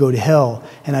day, I would go to hell.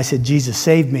 And I said, Jesus,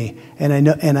 save me. And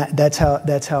that's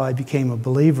how I became a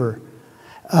believer.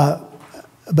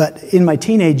 But in my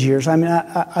teenage years,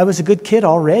 I was a good kid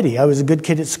already. I was a good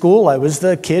kid at school. I was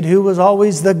the kid who was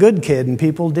always the good kid, and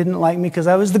people didn't like me because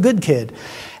I was the good kid.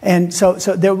 And so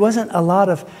there wasn't a lot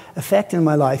of effect in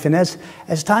my life. And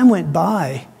as time went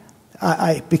by,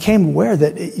 I became aware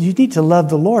that you need to love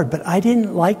the Lord, but I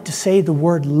didn't like to say the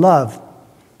word love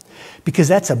because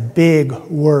that's a big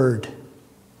word.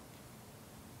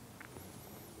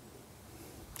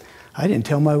 I didn't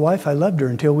tell my wife I loved her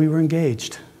until we were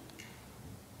engaged.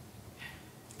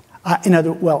 Let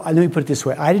me put it this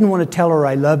way. I didn't want to tell her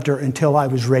I loved her until I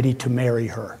was ready to marry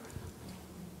her.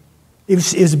 It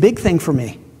was a big thing for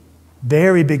me.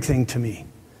 Very big thing to me.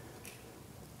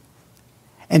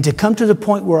 And to come to the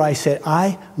point where I said,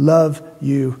 I love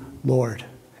you, Lord,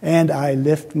 and I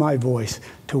lift my voice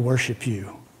to worship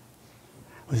you,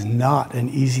 was not an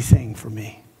easy thing for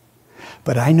me.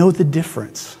 But I know the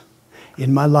difference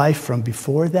in my life from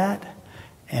before that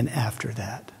and after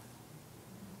that.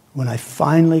 When I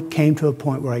finally came to a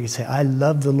point where I could say, I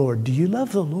love the Lord. Do you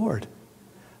love the Lord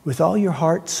with all your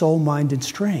heart, soul, mind, and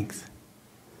strength?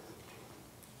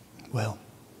 Well,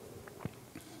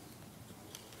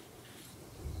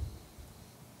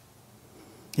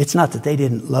 it's not that they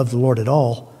didn't love the Lord at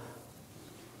all.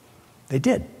 They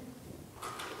did.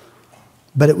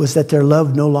 But it was that their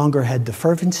love no longer had the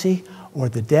fervency or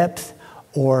the depth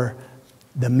or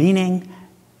the meaning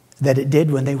that it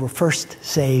did when they were first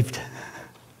saved.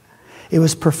 It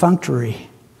was perfunctory.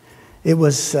 It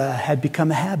was had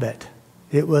become a habit.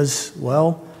 It was,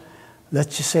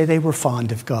 let's just say they were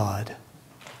fond of God.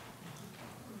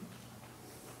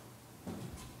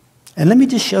 And let me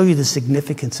just show you the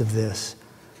significance of this.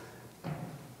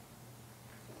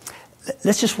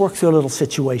 Let's just work through a little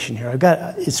situation here.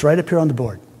 It's right up here on the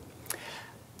board.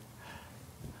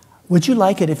 Would you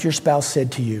like it if your spouse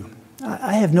said to you,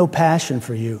 I have no passion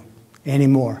for you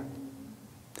anymore,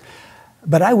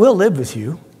 but I will live with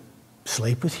you,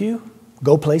 sleep with you,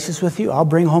 go places with you. I'll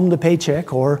bring home the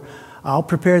paycheck, or I'll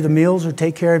prepare the meals or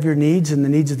take care of your needs and the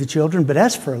needs of the children. But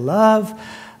as for love,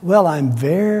 I'm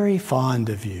very fond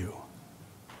of you.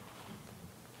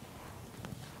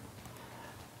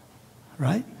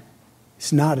 Right?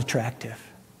 It's not attractive.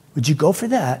 Would you go for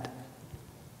that?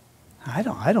 I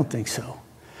don't think so.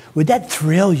 Would that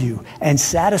thrill you and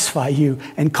satisfy you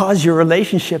and cause your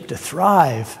relationship to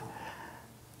thrive?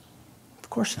 Of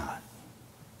course not.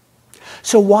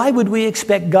 So why would we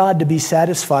expect God to be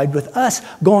satisfied with us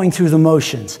going through the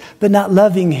motions, but not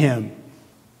loving Him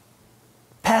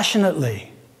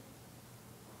passionately?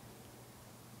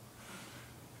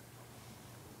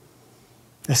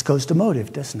 This goes to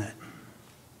motive, doesn't it?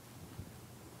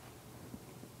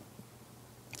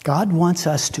 God wants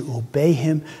us to obey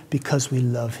Him because we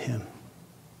love Him.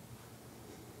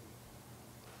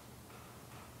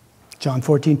 John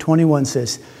 14:21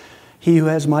 says, he who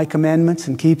has my commandments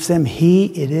and keeps them, he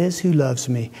it is who loves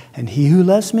me. And he who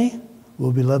loves me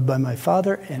will be loved by my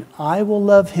Father, and I will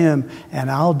love him,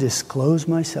 and I'll disclose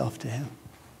myself to him.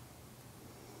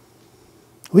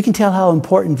 We can tell how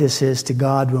important this is to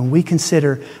God when we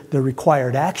consider the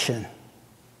required action.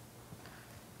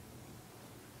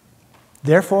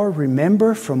 Therefore,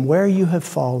 remember from where you have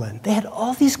fallen. They had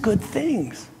all these good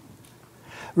things.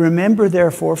 Remember,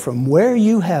 therefore, from where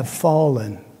you have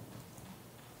fallen,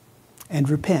 and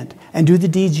repent, and do the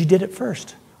deeds you did at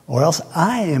first, or else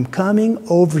I am coming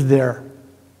over there.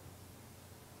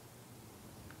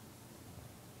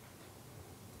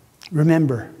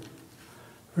 Remember.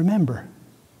 Remembering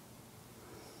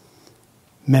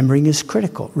is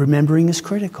critical. Remembering is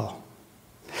critical.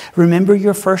 Remember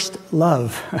your first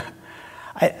love.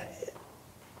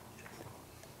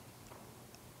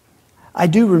 I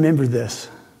do remember this.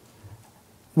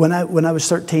 When I was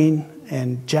 13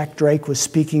 and Jack Drake was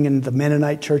speaking in the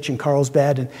Mennonite church in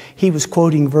Carlsbad, and he was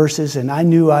quoting verses, and I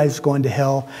knew I was going to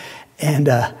hell. And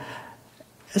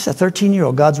it's a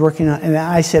 13-year-old. God's working on it. And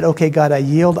I said, okay, God, I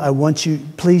yield. I want you,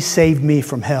 please save me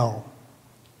from hell.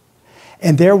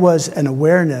 And there was an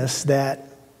awareness that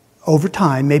over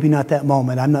time, maybe not that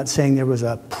moment, I'm not saying there was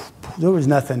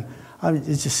nothing. I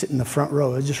was just sitting in the front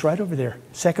row. It was just right over there.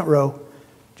 Second row,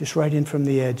 just right in from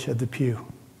the edge of the pew.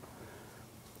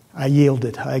 I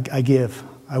yielded. I give.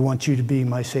 I want you to be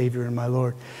my Savior and my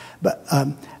Lord. But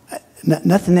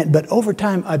nothing. But over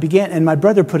time, I began, and my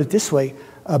brother put it this way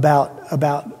about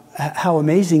how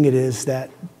amazing it is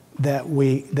that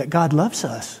God loves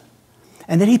us,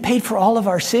 and that He paid for all of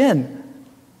our sin.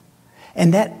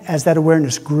 And that, as that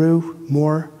awareness grew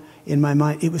more in my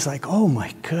mind, it was like, oh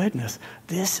my goodness,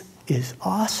 this is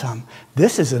awesome.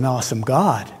 This is an awesome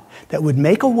God that would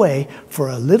make a way for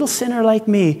a little sinner like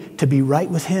me to be right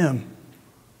with Him.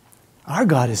 Our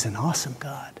God is an awesome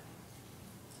God.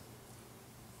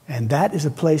 And that is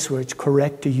a place where it's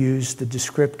correct to use the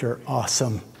descriptor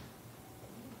awesome.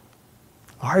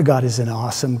 Our God is an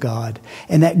awesome God.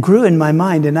 And that grew in my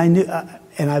mind, and I knew,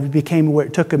 and I became aware.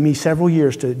 It took me several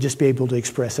years to just be able to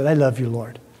express it. I love you,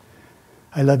 Lord.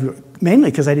 I love you,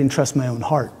 mainly because I didn't trust my own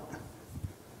heart.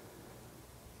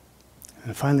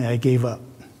 And finally I gave up.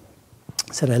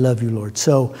 I said, I love you, Lord.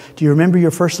 So, do you remember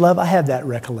your first love? I have that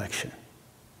recollection.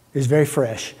 It's very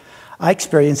fresh. I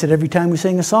experience it every time we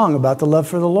sing a song about the love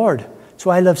for the Lord. That's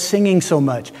why I love singing so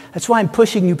much. That's why I'm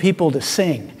pushing you people to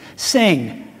sing.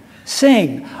 Sing.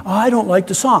 Oh, I don't like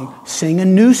the song. Sing a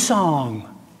new song.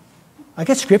 I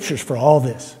got scriptures for all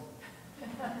this.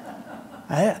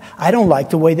 I don't like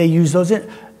the way they use those.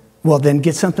 Well, then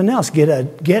get something else.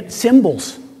 Get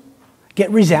cymbals.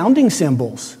 Get resounding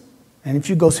cymbals. And if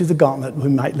you go through the gauntlet, we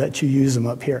might let you use them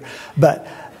up here. But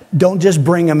don't just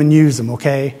bring them and use them,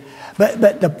 okay?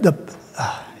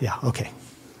 Yeah, okay.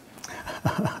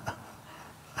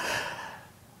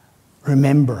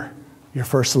 Remember your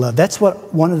first love. That's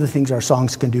what one of the things our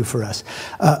songs can do for us.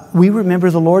 We remember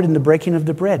the Lord in the breaking of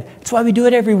the bread. That's why we do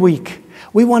it every week.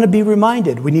 We want to be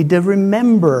reminded. We need to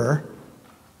remember.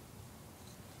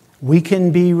 We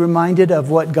can be reminded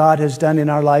of what God has done in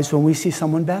our lives when we see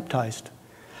someone baptized.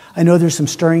 I know there's some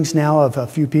stirrings now of a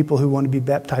few people who want to be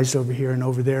baptized over here and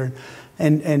over there.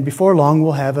 And before long,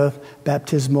 we'll have a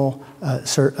baptismal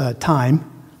time,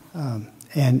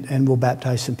 and we'll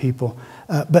baptize some people.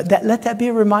 But let that be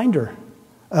a reminder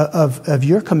of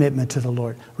your commitment to the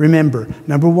Lord. Remember,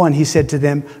 number one, He said to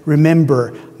them,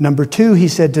 remember. Number two, He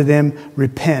said to them,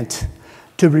 repent.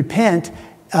 To repent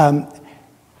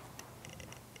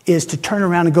is to turn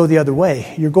around and go the other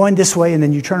way. You're going this way, and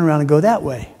then you turn around and go that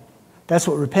way. That's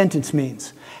what repentance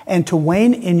means. And to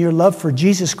wane in your love for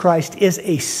Jesus Christ is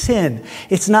a sin.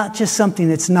 It's not just something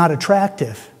that's not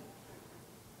attractive.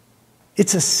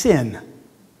 It's a sin.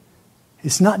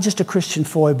 It's not just a Christian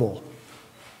foible.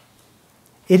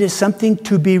 It is something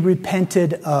to be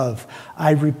repented of.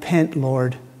 I repent,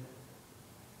 Lord.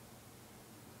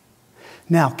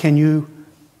 Now, can you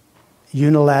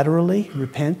unilaterally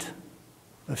repent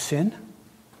of sin?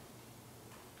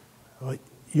 Well,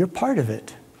 you're part of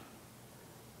it.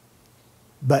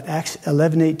 But Acts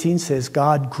 11:18 says,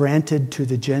 God granted to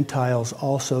the Gentiles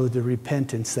also the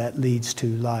repentance that leads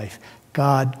to life.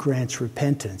 God grants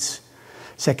repentance.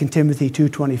 2 Timothy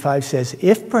 2:25 says,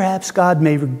 if perhaps God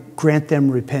may grant them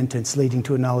repentance leading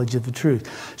to a knowledge of the truth.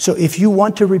 So if you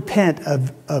want to repent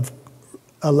of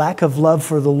a lack of love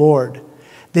for the Lord,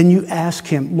 then you ask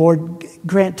Him, Lord,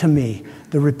 grant to me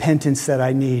the repentance that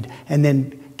I need, and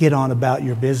then get on about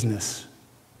your business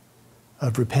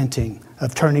of repenting,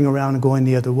 of turning around and going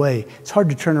the other way. It's hard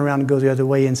to turn around and go the other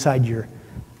way inside your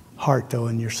heart, though,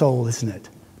 and your soul, isn't it?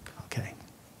 Okay.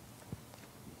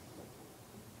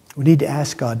 We need to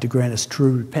ask God to grant us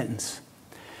true repentance.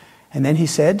 And then He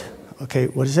said, okay,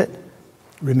 what is it?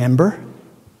 Remember,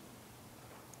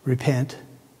 repent,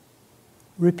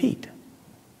 repeat.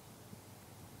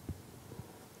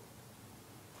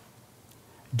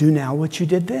 do now what you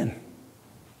did then.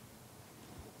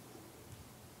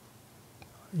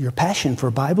 Your passion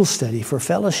for Bible study, for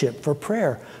fellowship, for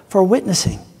prayer, for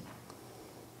witnessing.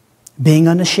 Being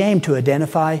unashamed to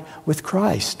identify with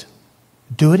Christ.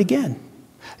 Do it again.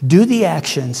 Do the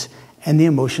actions and the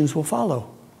emotions will follow.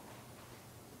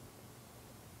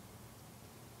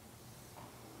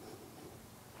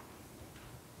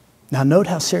 Now note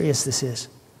how serious this is.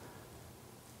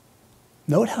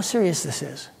 Note how serious this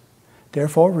is.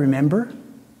 Therefore, remember,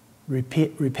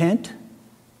 repent,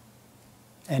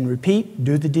 and repeat,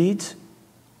 do the deeds,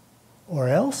 or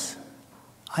else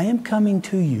I am coming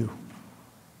to you,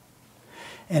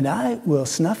 and I will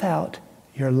snuff out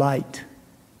your light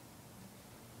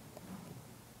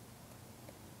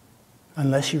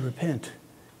unless you repent.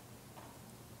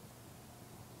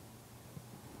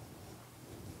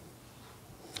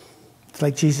 It's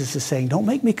like Jesus is saying, don't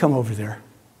make me come over there.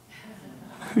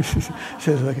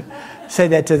 Say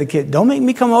that to the kid. Don't make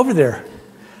me come over there.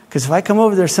 Because if I come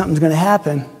over there, something's going to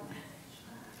happen.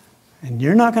 And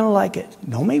you're not going to like it.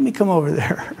 Don't make me come over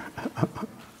there.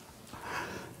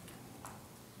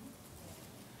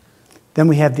 Then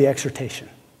we have the exhortation.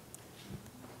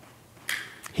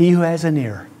 He who has an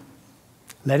ear,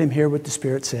 let him hear what the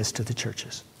Spirit says to the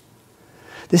churches.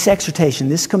 This exhortation,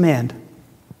 this command,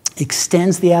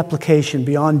 extends the application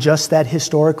beyond just that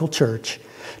historical church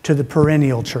to the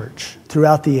perennial church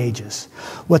throughout the ages.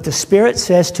 What the Spirit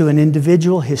says to an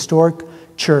individual historic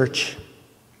church,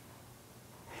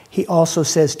 He also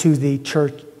says to the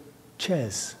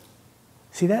churches.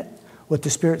 See that? What the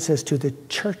Spirit says to the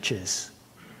churches.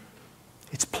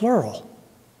 It's plural.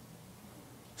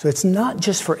 So it's not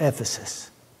just for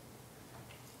Ephesus.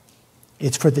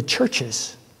 It's for the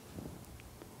churches.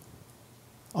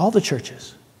 All the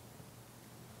churches.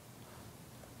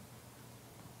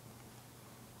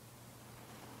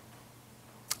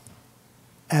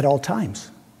 At all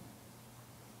times.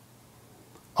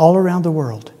 All around the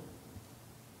world.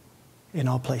 In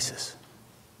all places.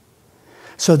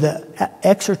 So the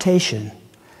exhortation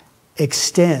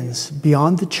extends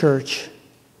beyond the church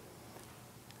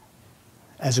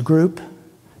as a group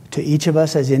to each of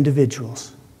us as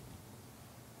individuals.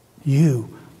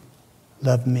 You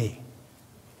love me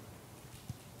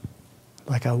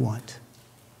like I want.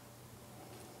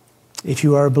 If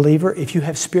you are a believer, if you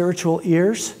have spiritual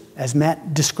ears, as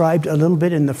Matt described a little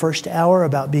bit in the first hour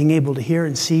about being able to hear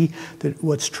and see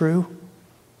what's true,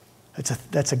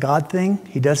 that's a God thing.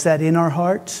 He does that in our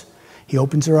hearts. He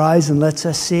opens our eyes and lets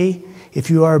us see. If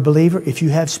you are a believer, if you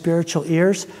have spiritual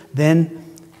ears,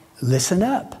 then listen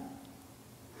up.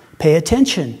 Pay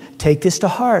attention. Take this to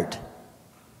heart.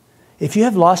 If you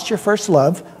have lost your first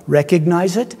love,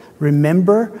 recognize it,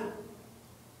 remember,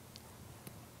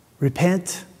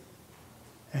 repent,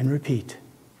 and repeat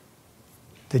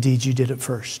the deeds you did at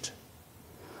first,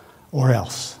 or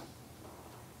else.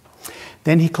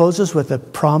 Then he closes with a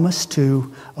promise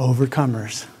to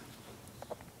overcomers.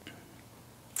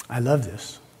 I love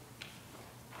this.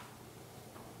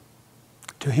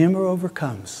 To him who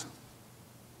overcomes,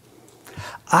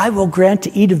 I will grant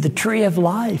to eat of the tree of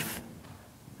life,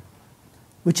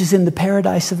 which is in the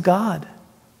paradise of God.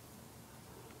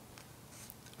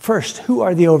 First, who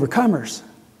are the overcomers?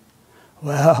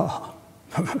 Well,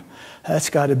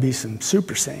 that's got to be some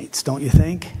super saints, don't you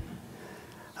think?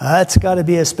 That's got to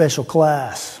be a special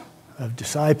class of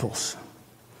disciples.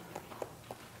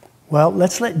 Well,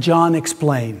 let's let John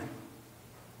explain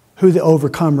who the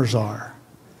overcomers are.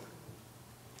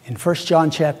 In 1 John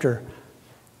chapter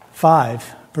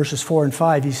 5, verses 4 and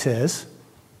 5, he says,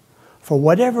 "For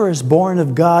whatever is born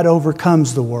of God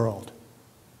overcomes the world.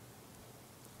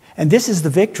 And this is the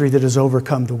victory that has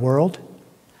overcome the world,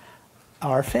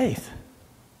 our faith."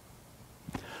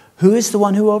 Who is the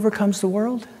one who overcomes the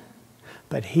world?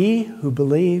 But he who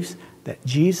believes that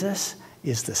Jesus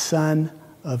is the Son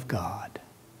of God.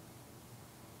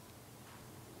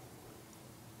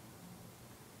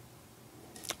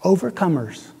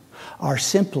 Overcomers are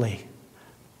simply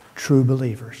true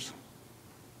believers.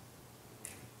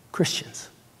 Christians.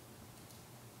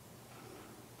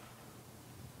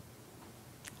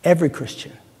 Every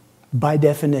Christian, by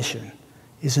definition,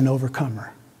 is an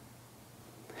overcomer.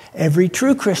 Every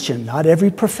true Christian, not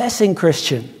every professing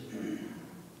Christian,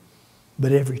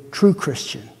 but every true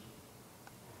Christian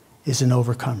is an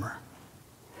overcomer.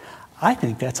 I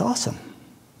think that's awesome.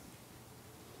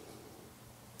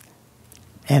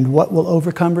 And what will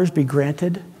overcomers be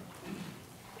granted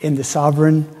in the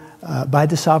sovereign, by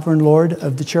the sovereign Lord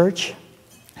of the church?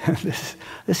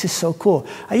 This is so cool.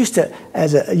 I used to,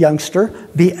 as a youngster,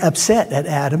 be upset at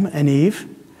Adam and Eve.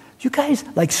 You guys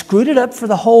screwed it up for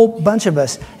the whole bunch of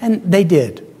us. And they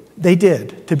did. They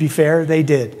did. To be fair, they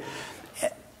did.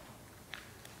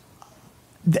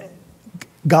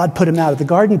 God put him out of the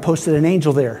garden, posted an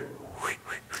angel there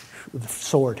with a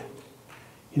sword.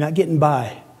 You're not getting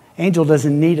by. Angel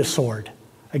doesn't need a sword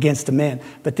against a man.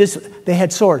 But they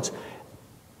had swords.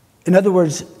 In other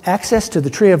words, access to the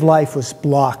tree of life was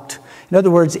blocked. In other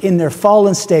words, in their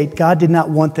fallen state, God did not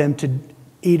want them to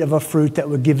eat of a fruit that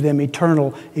would give them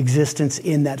eternal existence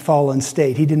in that fallen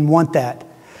state. He didn't want that.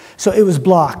 So it was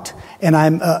blocked, and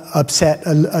I'm upset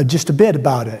just a bit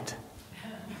about it.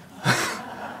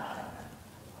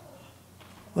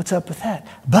 What's up with that?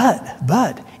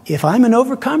 But if I'm an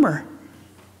overcomer,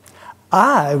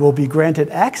 I will be granted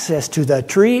access to the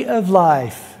tree of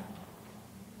life.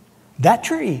 That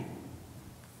tree.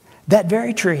 That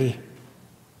very tree.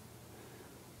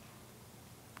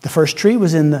 The first tree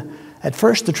was at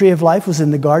first the tree of life was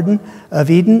in the Garden of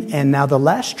Eden, and now the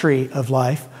last tree of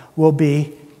life will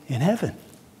be in heaven.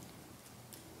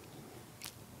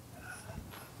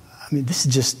 I mean, this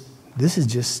is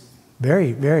just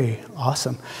very, very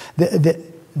awesome.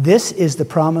 This is the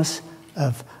promise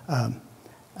of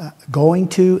going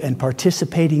to and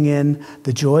participating in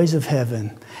the joys of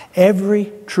heaven.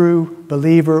 Every true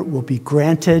believer will be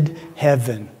granted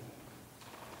heaven.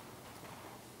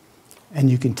 And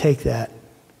you can take that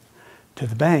to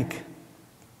the bank.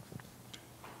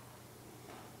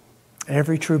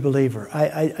 Every true believer.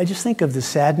 I just think of the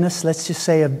sadness. Let's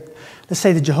say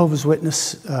the Jehovah's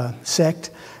Witness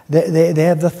sect. They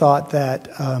have the thought that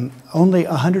only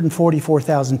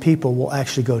 144,000 people will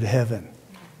actually go to heaven.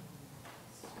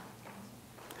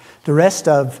 The rest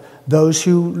of those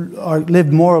who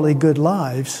live morally good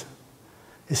lives,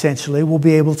 essentially, will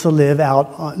be able to live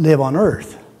on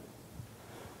earth.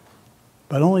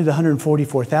 But only the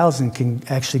 144,000 can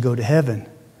actually go to heaven.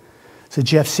 So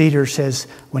Jeff Cedar says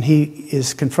when he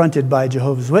is confronted by a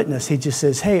Jehovah's Witness, he just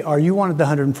says, hey, are you one of the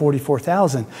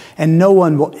 144,000? And no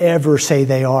one will ever say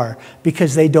they are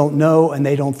because they don't know and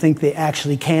they don't think they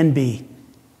actually can be.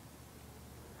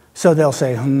 So they'll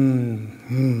say,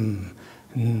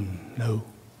 no,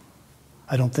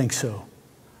 I don't think so.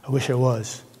 I wish I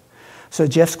was. So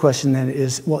Jeff's question then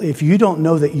is, well, if you don't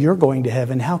know that you're going to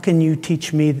heaven, how can you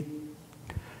teach me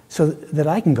so that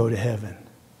I can go to heaven?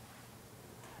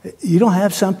 You don't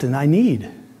have something I need.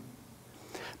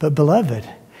 But beloved,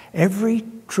 every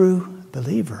true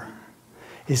believer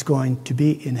is going to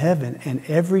be in heaven, and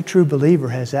every true believer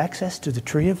has access to the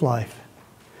tree of life,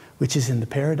 which is in the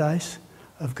paradise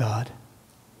of God.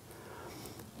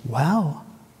 Wow.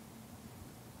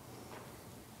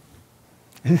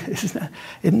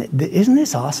 Isn't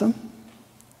this awesome?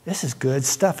 This is good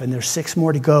stuff, and there's 6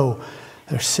 more to go.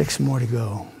 There's 6 more to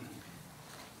go.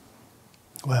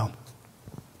 Well,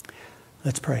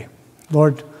 let's pray.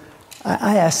 Lord,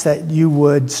 I ask that you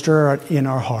would stir in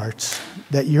our hearts,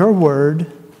 that your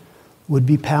word would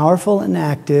be powerful and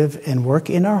active and work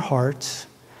in our hearts,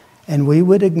 and we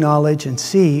would acknowledge and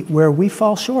see where we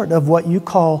fall short of what you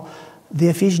call the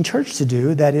Ephesian church to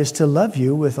do, that is to love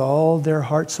you with all their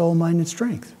heart, soul, mind, and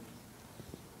strength.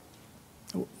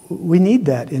 We need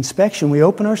that inspection. We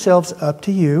open ourselves up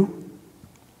to you.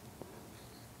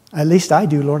 At least I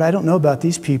do, Lord. I don't know about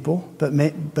these people,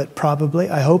 but probably,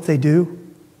 I hope they do.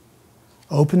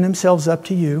 Open themselves up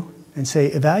to you and say,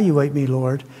 evaluate me,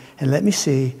 Lord, and let me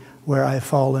see where I have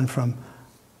fallen from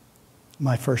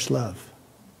my first love.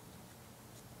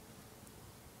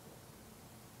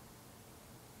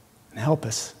 And help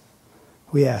us,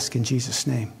 we ask in Jesus'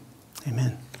 name.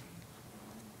 Amen.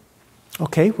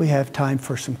 Okay, we have time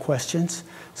for some questions.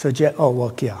 So Jeff, I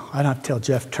don't have to tell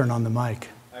Jeff to turn on the mic.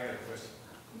 I got a question.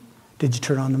 Did you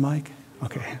turn on the mic?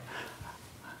 Okay.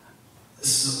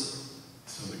 So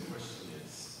the question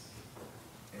is,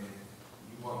 and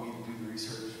you want me to do the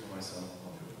research for myself,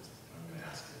 I'll do it. I'm going to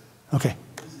ask it. Okay.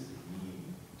 What does it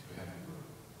mean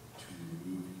to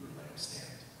remove your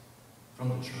lampstand from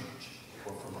the church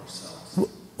or from ourselves?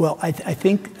 Well, I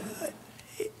think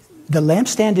the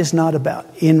lampstand is not about,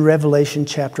 in Revelation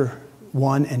chapter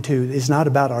 1 and 2, is not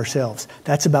about ourselves.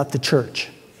 That's about the church.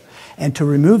 And to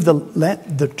remove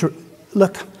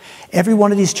look, every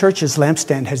one of these churches'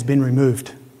 lampstand has been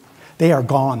removed. They are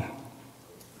gone.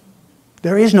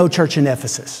 There is no church in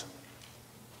Ephesus,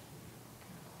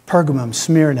 Pergamum,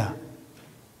 Smyrna.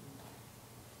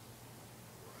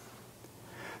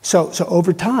 So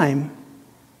over time,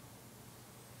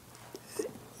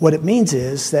 what it means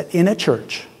is that in a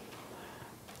church,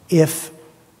 if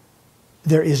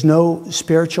there is no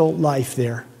spiritual life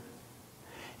there,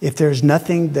 if there's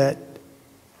nothing that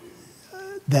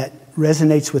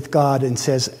resonates with God and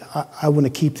says, I want to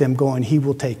keep them going, he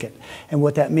will take it. And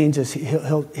what that means is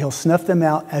he'll snuff them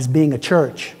out as being a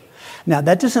church, Now,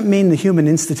 that doesn't mean the human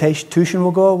institution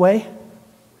will go away.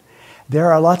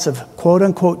 There are lots of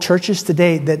quote-unquote churches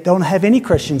today that don't have any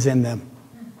Christians in them.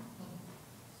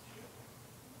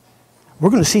 We're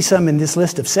going to see some in this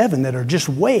list of 7 that are just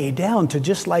way down to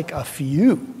just like a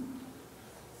few.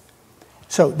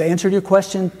 So the answer to your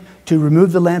question, to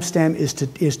remove the lampstand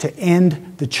is to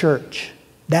end the church,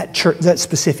 that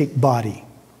specific body.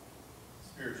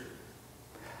 Spiritually.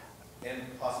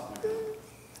 And possibly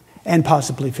physically. And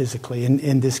possibly physically.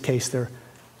 In this case, they're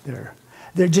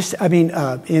just, I mean,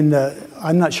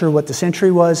 I'm not sure what the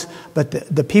century was, but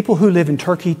the people who live in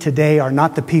Turkey today are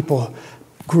not the people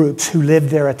groups who lived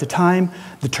there at the time.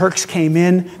 The Turks came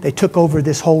in, they took over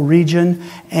this whole region,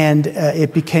 and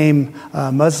it became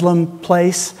a Muslim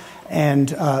place. And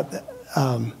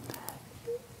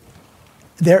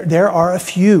there are a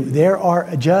few. There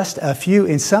are just a few.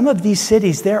 In some of these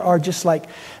cities, there are just like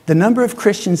the number of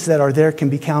Christians that are there can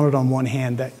be counted on one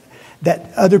hand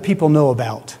that other people know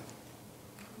about.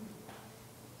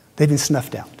 They've been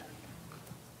snuffed out.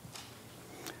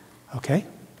 Okay?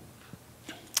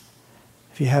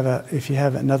 If you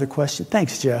have another question,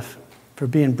 thanks, Jeff, for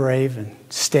being brave and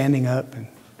standing up. And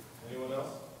anyone else?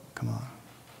 Come on.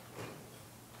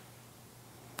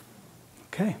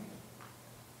 Okay.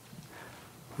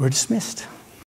 We're dismissed.